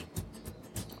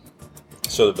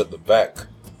 Sort of at the back.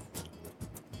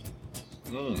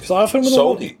 Because I often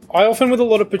with a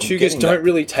lot of Pechugas don't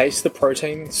really taste the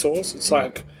protein source. It's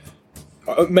like,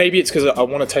 maybe it's because I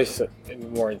want to taste it in a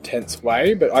more intense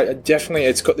way, but I definitely,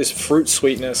 it's got this fruit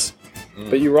sweetness.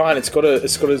 But you're right, it's got a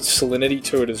salinity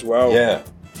to it as well. Yeah.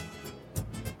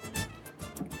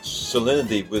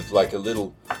 Salinity with like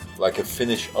a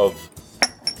finish of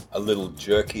a little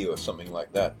jerky or something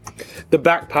like that. The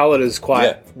back palate is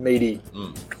quite meaty.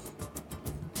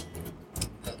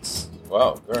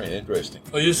 Wow, very interesting.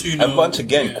 Oh, yes, you know. And once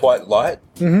again, quite light,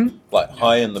 like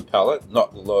high in the palate,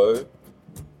 not low.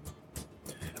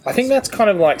 I think that's kind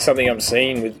of like something I'm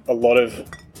seeing with a lot of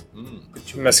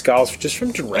mezcals just from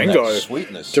And Durango. that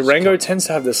sweetness. Durango tends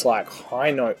to have this like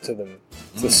high note to them.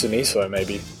 The Cenizo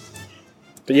maybe.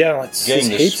 But yeah, like, it's Getting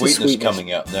the heaps of sweetness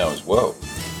coming out now as well.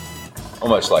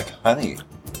 Almost like honey.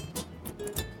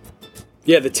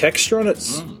 Yeah, the texture on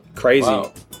it's crazy.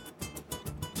 Wow.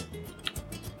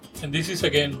 And this is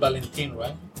again Valentin,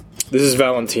 right? This is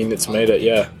Valentine that's made it.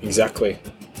 Yeah, exactly.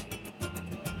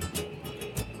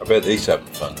 I bet he's having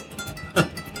fun.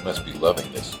 Must be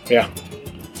loving this. Yeah.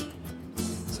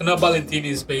 So now Valentin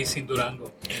is based in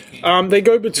Durango. Okay. They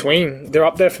go between. They're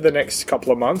up there for the next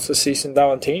couple of months, a season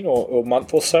Valentine or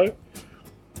month or so.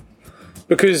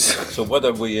 Because So what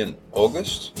are we in?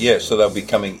 August? Yeah, so they'll be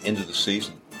coming into the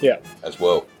season yeah, as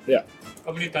well. yeah,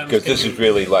 How many times? Because can this you- is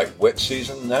really like wet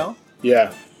season now.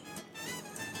 yeah.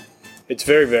 It's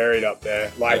very varied up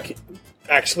there. Like,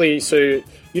 actually, so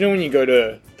you know when you go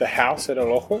to the house at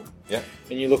El Ojo Yeah.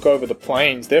 and you look over the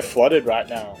plains, they're flooded right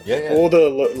now. Yeah, yeah. All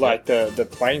the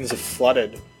plains are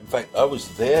flooded. In fact, I was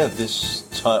there this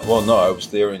time. Well, no, I was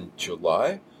there in July.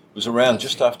 It was around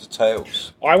just after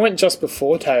Tails. I went just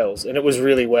before Tails, and it was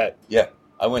really wet. Yeah,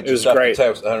 I went It was just after great.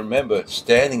 Tails. I remember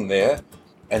standing there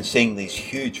and seeing these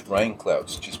huge rain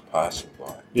clouds just passing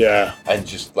by. Yeah, And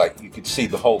just like you could see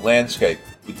the whole landscape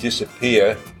would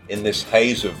disappear in this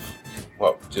haze of,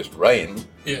 well, just rain,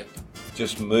 Yeah.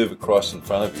 just move across in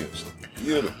front of you. It's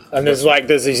beautiful. and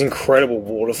there's these incredible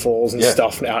waterfalls and Yeah.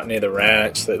 stuff out near the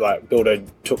ranch that like Builder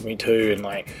took me to, and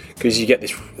like because you get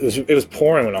this. It was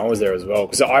pouring when I was there as well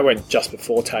because I went just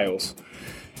before Tails,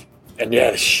 and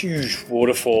yeah, the huge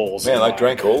waterfalls. Man, and, I like,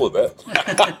 drank all of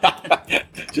that.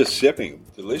 Just sipping them.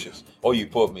 Delicious. Oh, you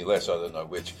poured me less. I don't know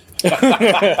which.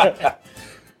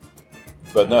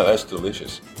 But no, that's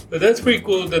delicious. But that's pretty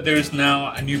cool that there is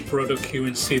now a new product here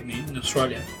in Sydney, in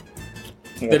Australia.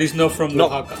 That is not from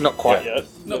Oaxaca. Not quite Yeah. yet.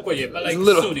 Not quite yet, but like It's a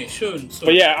little- soon.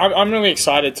 But yeah, I'm really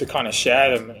excited to kind of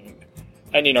share them.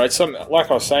 And you know, it's something, like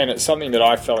I was saying, it's something that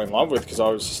I fell in love with because I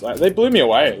was just like, they blew me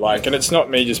away. Like, and it's not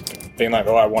me just being like,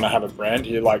 oh, I want to have a brand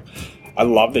here. Like, I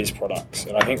love these products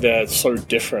and I think they're so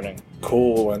different and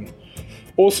cool. And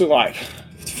also, like,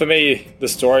 for me, the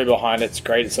story behind it's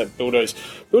great. It's like Builder's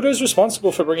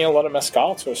responsible for bringing a lot of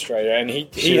mezcal to Australia. And he had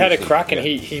a Seriously, crack and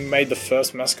yeah. he made the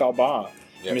first mezcal bar,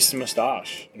 Yeah. Mr.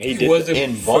 Moustache. And he It did was it. the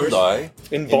In first- Bondi.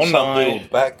 In some Bondi. little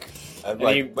back. And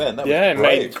like, he- man, that yeah, was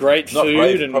made brave. great Not food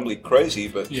brave, and- probably crazy,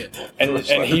 but Yeah. And it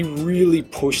was like- he really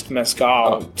pushed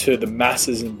mezcal Oh. to the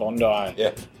masses in Bondi,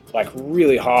 yeah, like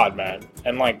really hard, man.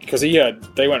 And like, because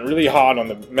they went really hard on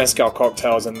the mezcal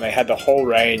cocktails, and they had the whole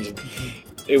range. And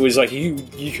it was like you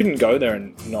couldn't go there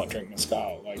and not drink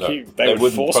mezcal. Like No, they they would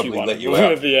wouldn't force you probably one let you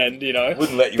out. at the end, you know.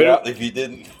 wouldn't let you But out if you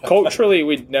didn't. Culturally,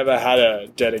 we'd never had a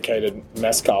dedicated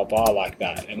mezcal bar like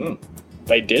that, and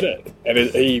they did it. And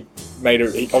he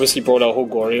obviously brought El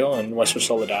Holgorio and Nuestra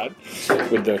Soledad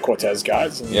with the Cortez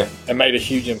guys, and, Yeah. and made a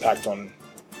huge impact on,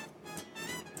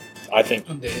 I think,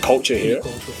 on the culture here.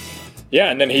 culture.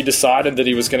 Yeah, and then he decided that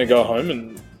he was going to go home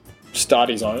and start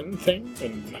his own thing,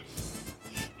 and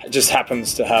it just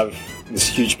happens to have this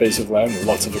huge piece of land with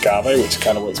lots of agave, which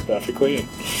kind of works perfectly. And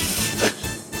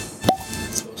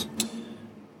That's awesome.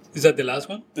 Is that the last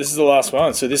one? this is the last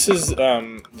one. So this is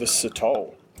the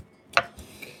Sotol.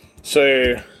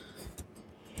 So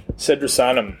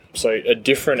Cedrosanum. So a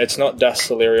different. It's not Das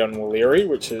Solerion Walleri,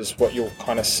 which is what you'll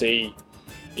kind of see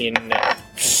in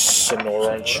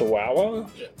Sonora and Chihuahua.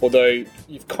 Although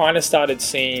you've kind of started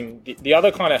seeing the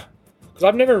other kind of, because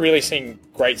I've never really seen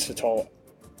great Sotol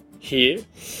here.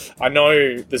 I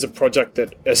know there's a project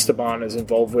that Esteban is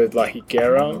involved with, La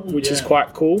Higuera, which is Yeah.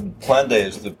 quite cool. Plande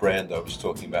is the brand I was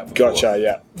talking about before. Gotcha,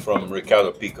 yeah. From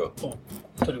Ricardo Pico. Oh,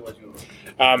 tell you what you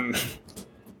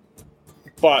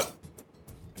But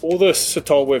all the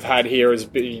Sotol we've had here has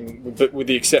been, with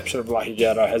the exception of La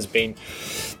Higuera, has been,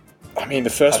 I mean, the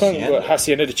first one, Hacienda.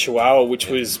 Hacienda de Chihuahua, which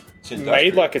was It's made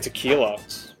industrial. like a tequila.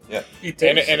 Yeah. It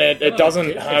And, tastes- it doesn't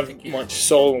tastes like have tequila. much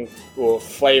soul or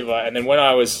flavor. And then when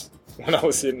I was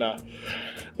in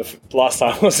last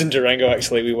time I was in Durango,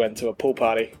 actually, we went to a pool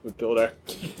party with Builder,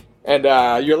 and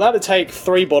you're allowed to take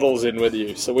 3 bottles in with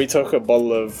you. So we took a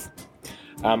bottle of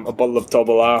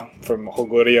Tobola from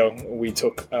Holgorio. We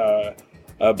took a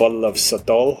bottle of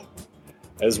Sotol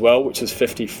as well, which is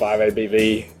 55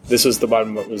 ABV. This was the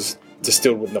one that was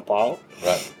distilled with Nepal,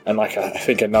 Right. and like I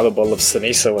think another bottle of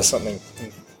Cenizo or something.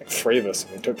 Like 3 of us.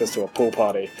 We took this to a pool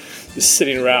party, just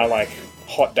sitting around like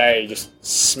hot day, just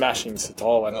smashing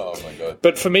Sotol. And Oh my god.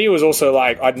 but for me, it was also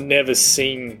like I'd never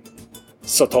seen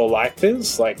Sotol like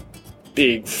this, like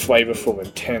big, flavorful,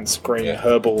 intense, green, Yeah.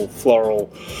 herbal,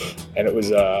 floral, and it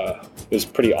was it was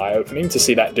pretty eye-opening to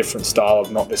see that different style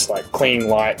of not this like clean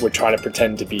light, we're trying to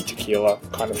pretend to be tequila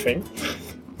kind of thing.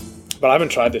 But I haven't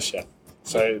tried this yet.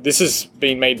 So this has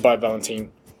been made by Valentin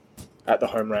at the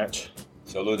home ranch.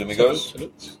 Salud, amigos.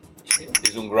 Salud.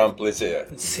 Es un gran placer.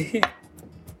 Sí.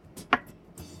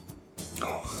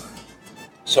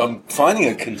 So I'm finding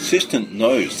a consistent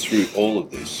nose through all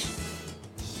of this.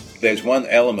 There's one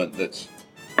element that's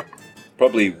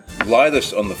probably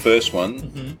lightest on the first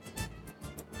one,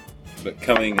 but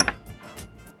coming...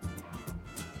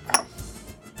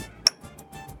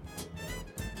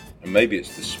 And maybe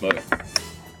it's the smoke.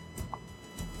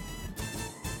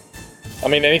 I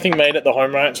mean, anything made at the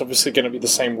home ranch, obviously going to be the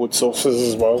same wood sources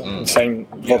as well, the same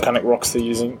volcanic rocks they're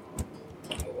using.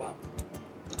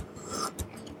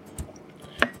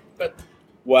 But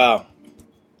Wow,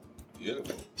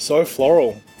 Beautiful. so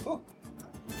floral.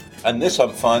 And this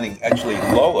I'm finding actually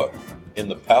lower in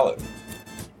the palate.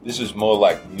 This is more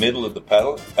like middle of the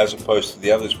palate as opposed to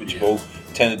the others, which have all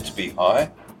tended to be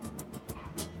high.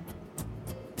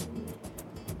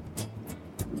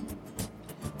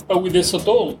 But with the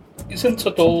sotol, isn't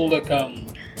sotol like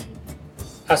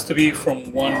has to be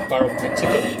from one part of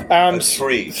Mexico?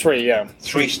 Three. Three, yeah.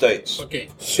 3 states. Okay.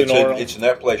 Sonora. It's an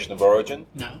appellation of origin.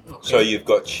 No. Okay. So you've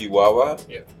got Chihuahua,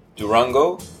 Yeah.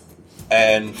 Durango,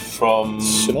 and from...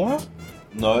 Sonora?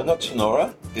 No, not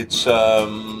Sonora. It's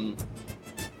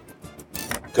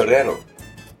Guerrero.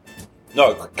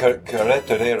 No,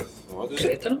 Querétaro. What is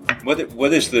it? Querétaro?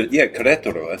 What is the... Yeah,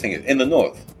 Querétaro, I think. In the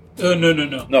north. No.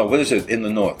 No, what is it in the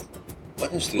north?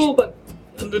 What is this? Oh, but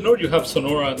in the north you have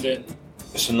Sonora and then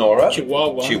Sonora.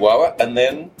 Chihuahua. And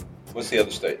then... What's the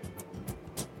other state?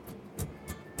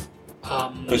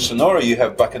 Um, Because Sonora, you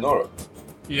have Bacanora.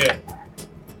 yeah.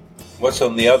 What's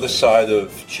on the other side of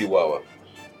Chihuahua?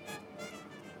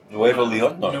 Nuevo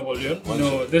León? No. Nuevo León. What is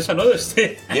No, there's another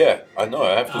state. Yeah, I know.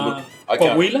 I have to look. I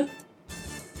can't. Coahuila?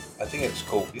 I think it's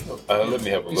called. Let me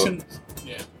have a look. Isn't,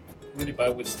 yeah. Really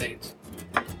bad with states.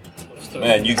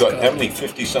 Man, you got how many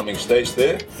 50-something states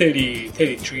there? 30,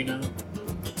 33 now.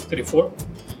 34?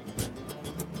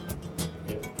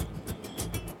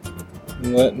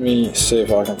 Let me see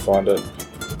if I can find it.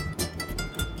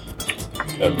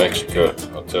 Mexico.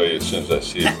 I'll tell you as soon as I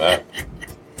see a map.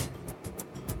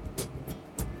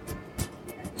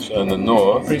 So in the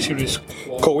north, Pretty sure it's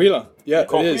Coahuila. Yeah, it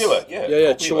is. Coahuila, yeah, Yeah.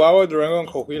 Coahuila. Chihuahua, Durango, and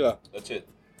Coahuila. that's it.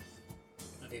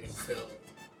 I didn't feel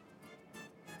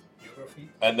geography.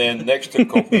 And then next to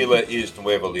Coahuila is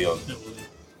Nuevo León. Nuevo León.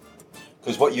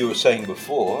 Because what you were saying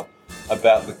before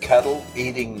about the cattle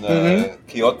eating the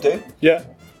quiote. Yeah.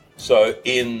 So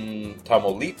in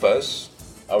Tamaulipas,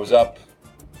 I was up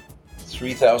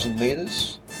 3,000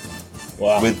 meters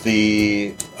Wow. with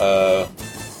the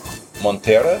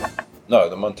Montera. No,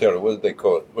 the Montera. What did they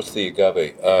call it? What's the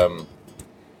agave?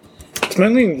 It's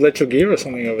mainly Lechoguira or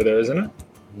something over there, isn't it?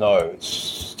 No,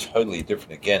 it's totally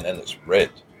different again, and it's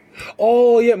red.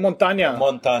 Oh, yeah, Montaña.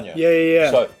 Montaña. Yeah.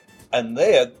 So, and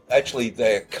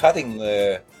they're cutting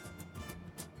the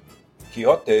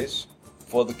quiotes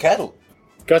for the cattle.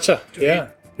 Gotcha. Yeah.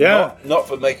 Yeah. Not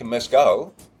for making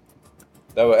mezcal.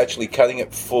 They were actually cutting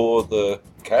it for the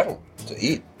cattle to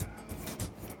eat.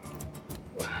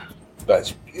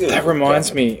 That's beautiful. That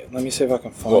reminds me. Let me see if I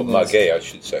can find Well, this. maguey, I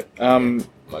should say.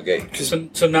 Maguey.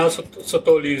 So now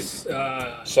Sotol is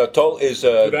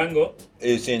Sotol Durango,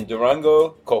 is in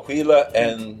Durango, Coahuila,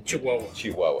 and Chihuahua.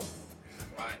 Chihuahua.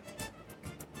 Right.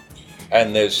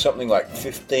 And there's something like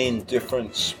 15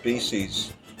 different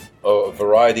species or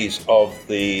varieties of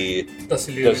the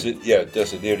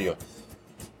Desiderio.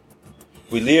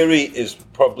 Huileri is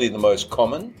probably the most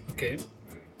common, Okay.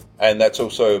 and that's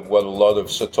also what a lot of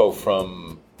Sotol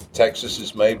from Texas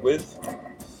is made with.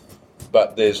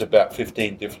 But there's about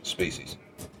 15 different species.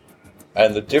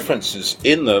 And the differences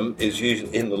in them is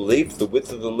usually in the leaf, the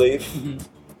width of the leaf.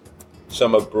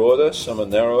 Some are broader, some are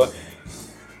narrower.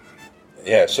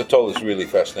 Yeah, Sotol is really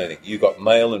fascinating. You got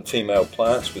male and female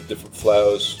plants with different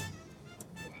flowers.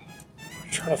 I'm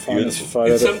trying to find this Beautiful.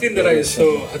 photo. It's something that I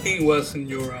saw. I think it was in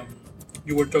your.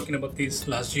 You were talking about this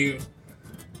last year.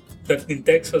 That in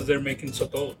Texas they're making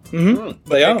Sotol.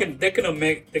 They are. They cannot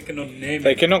name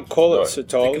They it. cannot call it Right.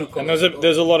 Sotol. They cannot call And it Sotol.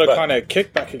 there's a lot of But- kind of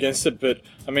kickback against it, but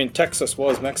I mean, Texas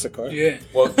was Mexico. Yeah.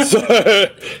 Well, So,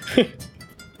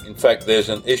 in fact, there's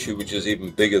an issue which is even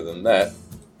bigger than that,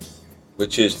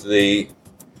 which is the...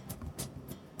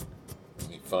 Let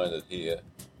me find it here.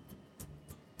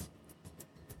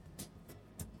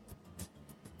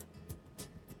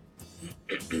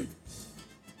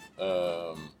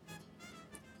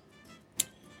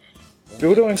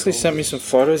 Bildo actually sent me some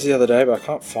photos the other day, but I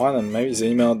can't find them. Maybe he's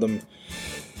emailed them.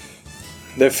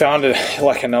 They've found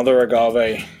like another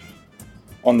agave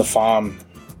on the farm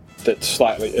that's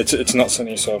slightly. It's not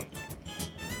Cenizo,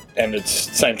 and it's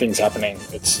same thing's happening.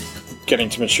 It's getting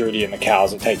to maturity, and the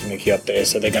cows are taking the quiote,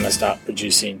 so they're going to start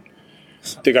producing.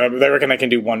 They reckon they can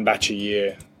do one batch a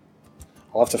year.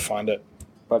 I'll have to find it,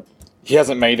 but he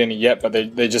hasn't made any yet. But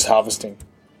they're just harvesting.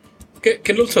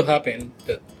 Can also happen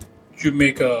that you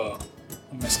make a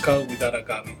mezcal with that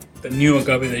agave, the new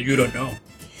agave that you don't know.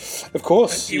 Of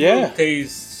course, It yeah. will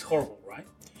taste horrible, right?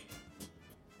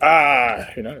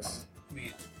 Who knows? I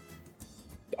mean,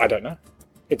 I don't know.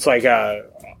 It's like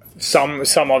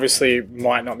some obviously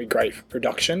might not be great for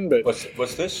production, but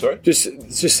What's this? Sorry.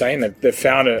 just saying that they've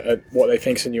found what they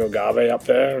think's a new agave up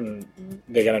there, and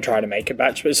they're going to try to make a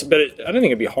batch. But I don't think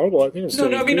it'd be horrible. I think it's no,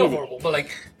 still I mean good. not horrible, but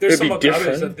like there's It'd some be agaves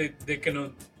different. that they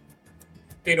cannot,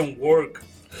 they don't work.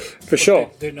 For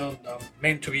sure. They're not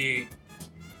meant to be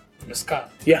mezcal.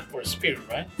 Yeah. Or spirit,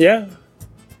 right? Yeah.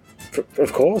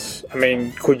 Of course. I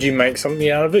mean, could you make something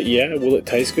out of it? Yeah. Will it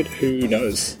taste good? Who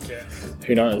knows? Yeah.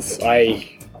 Who knows? I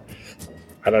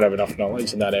don't have enough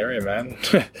knowledge in that area, man.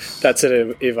 That's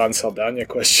an Ivan Saldana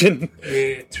question.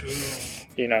 Yeah, true.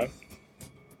 You know.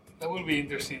 That will be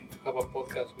interesting to have a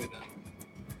podcast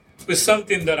with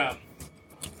something that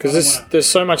Because there's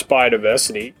so much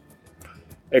biodiversity.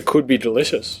 It could be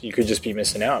delicious. You could just be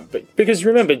missing out. But because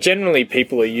remember, generally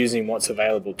people are using what's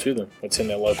available to them, what's in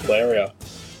their local area.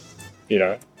 You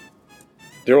know,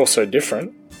 they're all so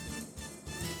different.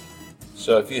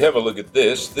 So if you have a look at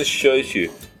this shows you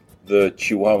the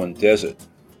Chihuahuan Desert,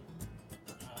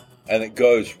 and it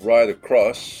goes right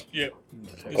across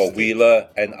Coahuila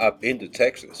and up into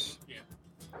Texas.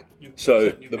 So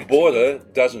the border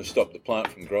doesn't stop the plant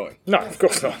from growing. No, of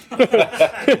course not. You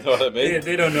know what I mean?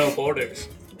 they don't know borders.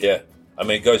 Yeah. I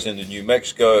mean, it goes into New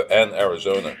Mexico and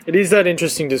Arizona. It is that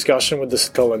interesting discussion with the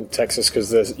skull in Texas because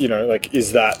there's, you know, like,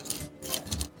 is that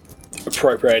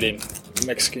appropriating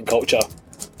Mexican culture?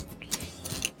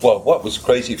 Well, what was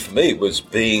crazy for me was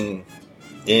being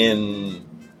in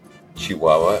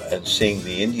Chihuahua and seeing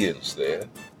the Indians there,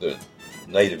 the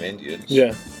native Indians.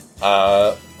 Yeah.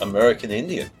 American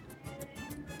Indian.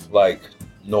 Like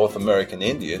North American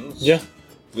Indians. Yeah.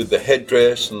 With the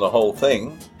headdress and the whole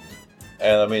thing.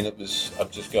 And I mean, I'm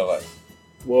just going like,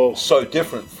 Well, so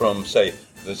different from, say,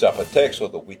 the Zapotecs or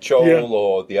the Huichol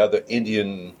or the other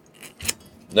Indian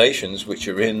nations which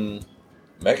are in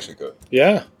Mexico.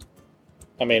 yeah.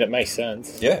 I mean, it makes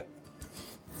sense. Yeah.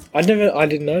 I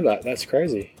didn't know that. That's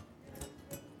crazy.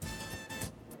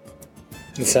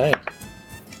 Insane.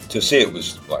 To see it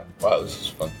was like, wow, this is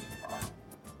fun.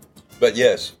 But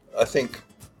yes, I think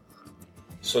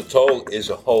Sotol is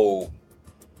a whole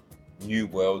new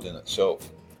world in itself.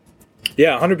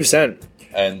 Yeah, 100%.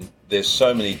 And there's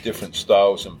so many different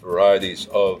styles and varieties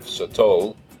of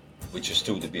Sotol which are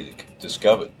still to be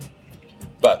discovered.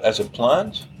 But as a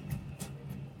plant,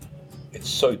 it's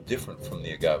so different from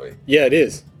the agave. Yeah, it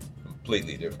is.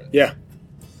 Completely different. Yeah.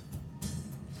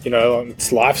 You know,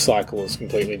 its life cycle is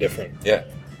completely different. Yeah.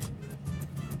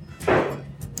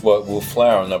 Well, it will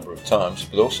flower a number of times,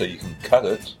 but also you can cut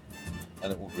it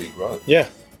and it will regrow. Yeah.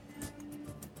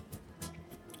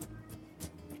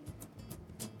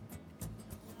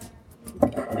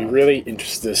 I'd be really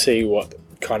interested to see what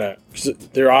kind of... 'cause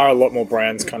there are a lot more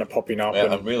brands kind of popping up. Man,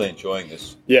 and, I'm really enjoying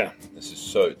this. yeah. This is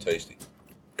so tasty.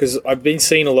 Because I've been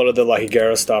seeing a lot of the La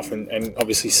Higuera stuff and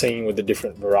obviously seeing with the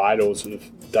different varietals of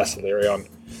Dacilerion,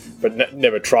 but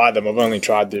never tried them. I've only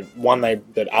tried the one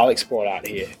that Alex brought out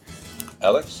here.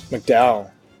 Alex? McDowell.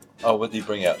 Oh, what did he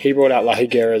bring out? He brought out La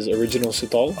Higuera's original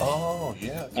Sotol. Oh,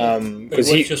 yeah. But it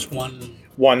Because was just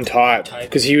one type. type.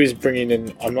 Because he was bringing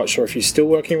in, I'm not sure if he's still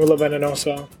working with La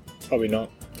Venenosa. Probably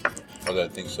not. I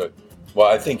don't think so. Well,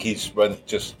 I think he's not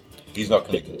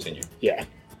going to continue. Yeah.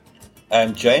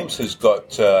 And James has got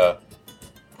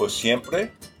Por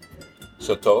Siempre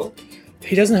Sotol.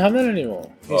 He doesn't have that anymore.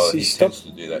 Oh, He he stopped.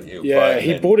 tends to do that. He'll buy Yeah, it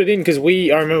he and- brought it in because I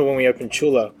remember when we opened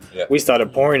Chula, Yeah. we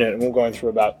started pouring it and we were going through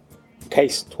about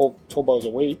case 12 bottles a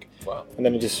week. Wow. And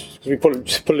then just we put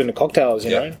it in the cocktails,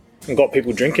 you Yeah. know, and got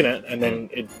people drinking it. And then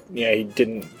he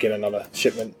didn't get another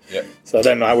shipment. Yeah. So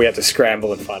then we had to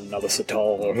scramble and find another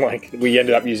Sotol. And we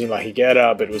ended up using La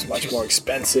Higuera, but it was much more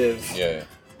expensive. Yeah.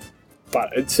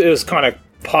 But it was kind of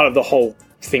part of the whole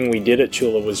thing we did at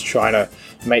Chula was trying to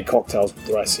make cocktails with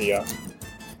Racia,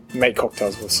 make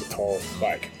cocktails with Sotol,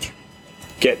 like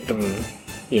get them,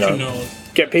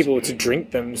 get people to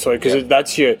drink them. So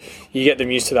because you get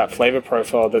them used to that flavor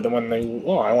profile. That then when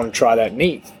I want to try that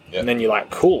neat, and then you're like,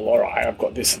 cool, all right, I've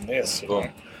got this and this. You know?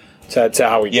 So that's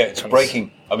how we. Yeah, it's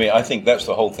breaking. I mean, I think that's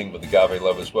the whole thing with the agave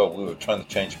love as well. We were trying to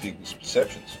change people's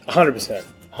perceptions. 100%.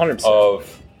 100%.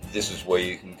 of this is where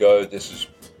you can go, this is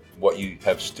what you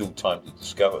have still time to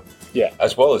discover. Yeah.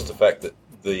 As well as the fact that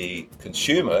the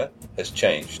consumer has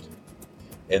changed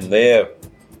in their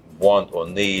want or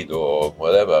need or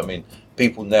whatever. I mean,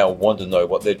 people now want to know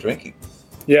what they're drinking.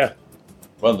 Yeah.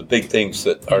 One of the big things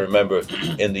that I remember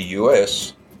in the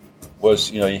US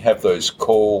was, you have those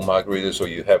cool margaritas or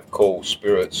you have cool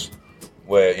spirits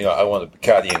where, I want a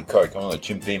Bacardi and Coke, I want a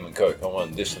Jim Beam and Coke, I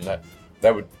want this and that.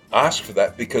 They would ask for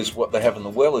that because what they have in the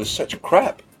well is such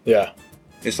crap. Yeah.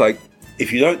 It's like,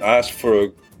 if you don't ask for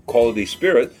a quality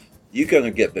spirit, you're going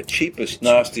to get the cheapest,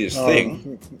 nastiest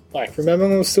thing. Like, remember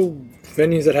when there was still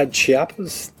venues that had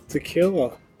Chiapas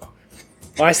tequila?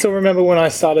 I still remember when I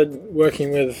started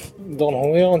working with Don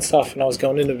Julio and stuff, and I was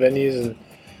going into venues and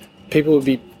people would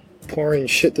be pouring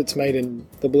shit that's made in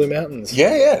the Blue Mountains.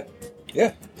 Yeah.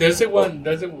 There's a one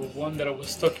that I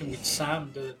was talking with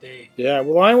Sam the other day. Yeah,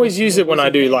 well, I always use it when I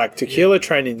do, like, tequila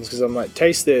trainings, because I'm like,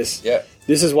 taste this. Yeah.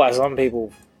 This is why some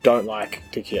people don't like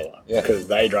tequila, Yeah. because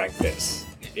they drank this.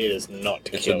 It is not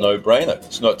tequila. It's a no-brainer.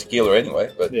 It's not tequila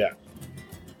anyway, but Yeah.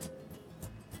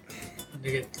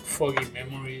 They get foggy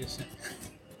memories. And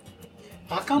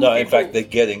how come no, in people- fact, they're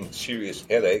getting serious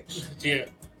headaches yeah.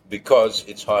 because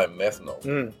it's high in methanol.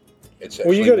 Mm. It's Well,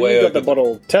 actually you way got over the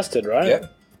bottle tested, right? Yeah,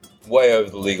 way over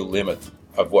the legal limit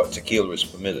of what tequila is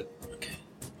permitted, Okay.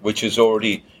 which is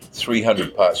already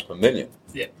 300 parts per million.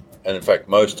 Yeah. And in fact,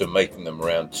 most are making them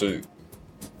around 2,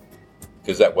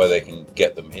 because that way they can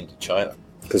get them into China.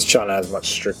 Because China has much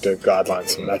stricter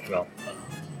guidelines for methanol.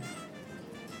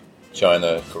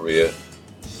 China, Korea.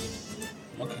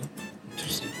 Okay.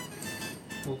 Interesting.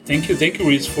 Well, thank you,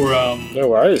 Reese, for No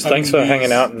worries. having Thanks for these-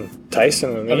 hanging out and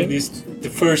tasting with having me. the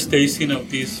first tasting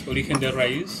of this Origen de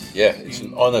Raíz. Yeah, it's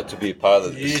an honor to be a part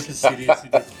of this. Yes, it is.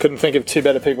 It is. Couldn't think of two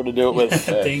better people to do it with.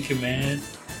 Thank you, man.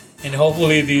 And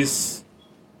hopefully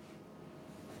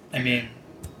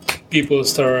people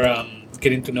start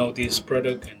getting to know this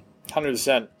product and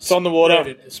 100%. It's on the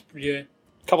water. spread it. Yeah.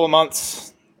 Couple of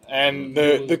months. And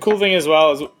the cool thing as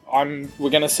well is we're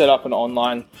going to set up an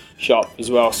online shop as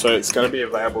well, so it's going to be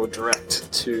available direct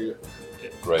to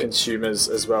Great. consumers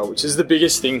as well, which is the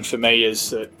biggest thing for me.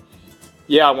 Is that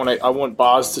I want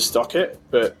bars to stock it,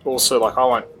 but also like I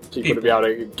want people to be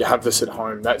able to have this at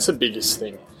home. That's the biggest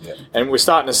thing, Yeah. and we're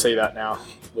starting to see that now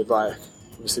with like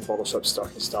obviously bottle shop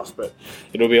stocking stuff, but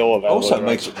it'll be all available. Also direct.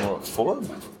 makes it more affordable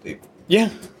for people. Yeah.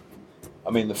 I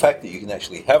mean, the fact that you can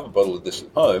actually have a bottle of this at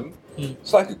home,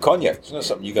 it's like a cognac. It's not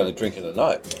something you're going to drink in a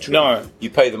night. No. You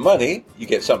pay the money, you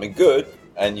get something good,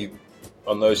 and you,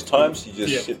 on those times, you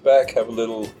just sit back, have a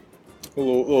little. A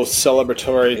little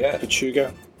celebratory Yeah.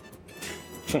 Pachuga.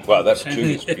 Wow, that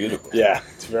Pachuga is beautiful. Yeah,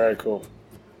 it's very cool.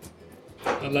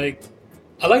 I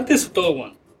like this Sotol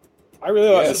one. I really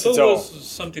like Yeah, this Sotol Sotol. was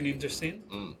something interesting.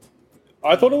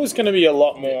 I thought it was going to be a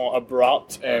lot more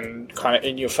abrupt and kind of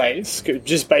in your face,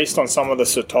 just based on some of the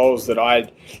Sotols that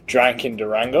I drank in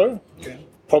Durango. Okay.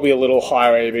 Probably a little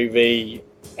higher ABV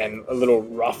and a little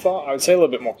rougher. I would say a little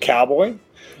bit more cowboy,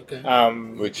 Okay.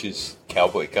 Which is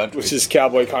cowboy country. which is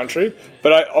cowboy country.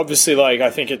 But I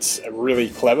think it's a really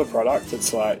clever product.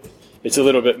 It's a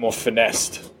little bit more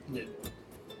finessed. Yeah.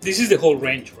 This is the whole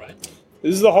range, right?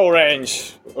 This is the whole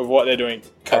range of what they're doing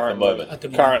currently. moment. At the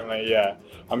moment. Currently, yeah.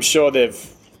 I'm sure they've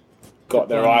got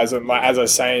their eyes on. Like, as I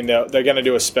was saying, they're going to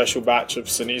do a special batch of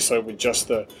Saniso with just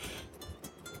the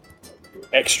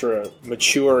extra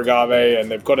mature agave, and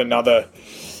they've got another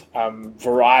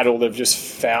varietal they've just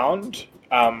found,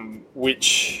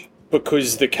 which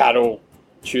because the cattle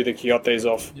chew the quiotes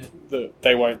off,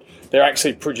 they won't. They're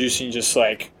actually producing just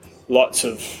like lots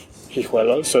of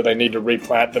hijuelos, so they need to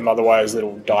replant them, otherwise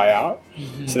it'll die out.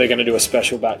 So they're going to do a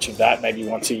special batch of that maybe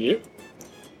once a year.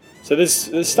 So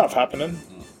there's stuff happening,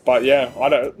 but yeah, I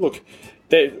don't look.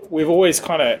 We've always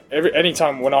kind of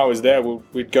anytime when I was there,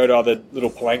 we'd go to other little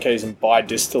palenques and buy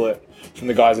distillate from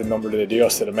the guys at Nombre de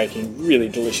Dios that are making really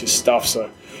delicious stuff. So,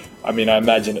 I mean, I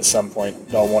imagine at some point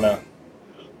they'll want to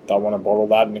bottle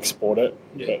that and export it.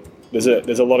 Yeah. But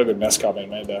there's a lot of good mezcal being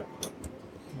made there.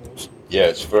 Awesome. Yeah,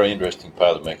 it's a very interesting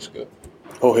part of Mexico,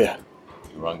 Oh yeah,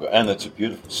 Durango, and it's a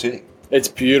beautiful city. it's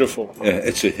beautiful. Yeah,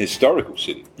 it's a historical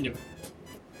city. Yeah.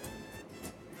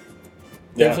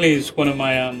 Yeah. Definitely, it's one of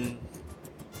my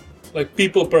like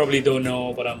people probably don't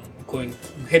know, but I'm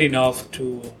heading off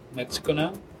to Mexico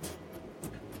now.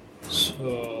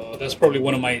 So that's probably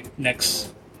one of my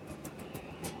next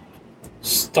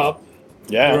stop.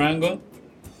 Yeah, Durango.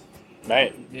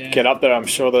 mate, Yeah. get up there. I'm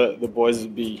sure the boys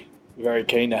would be very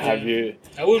keen to have Yeah.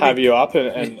 I will be- you up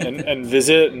and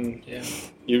visit, and Yeah.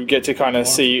 you get to kind of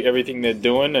see everything they're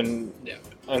doing, and Yeah.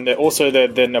 And also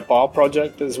the Nepal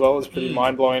project as well is pretty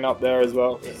mind-blowing up there as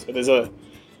well. So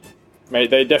mate,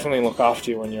 they definitely look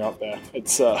after you when you're up there.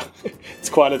 It's it's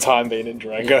quite a time being in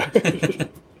Durango.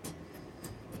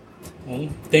 Well,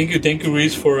 thank you,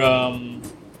 Reese, for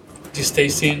this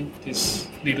tasting, this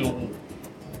little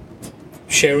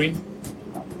sharing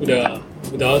with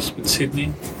us, with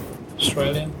Sydney,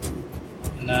 Australia.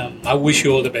 And I wish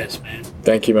you all the best, man.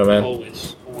 Thank you, my man.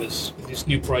 Always with this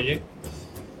new project.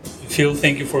 Phil,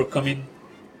 thank you for coming.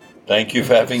 Thank you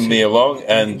for having me along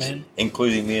and man.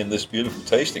 including me in this beautiful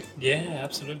tasting. Yeah,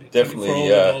 absolutely. Definitely. Thank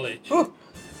you for all the knowledge.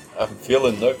 I'm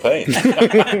feeling no pain,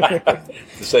 to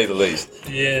say the least.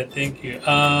 Yeah, thank you.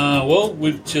 Well,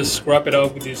 we'll just wrap it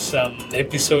up with this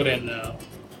episode and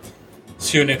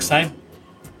see you next time.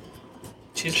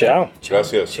 Cheers. Ciao.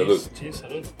 Gracias. Cheers. Salud. Cheers.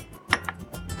 Salud.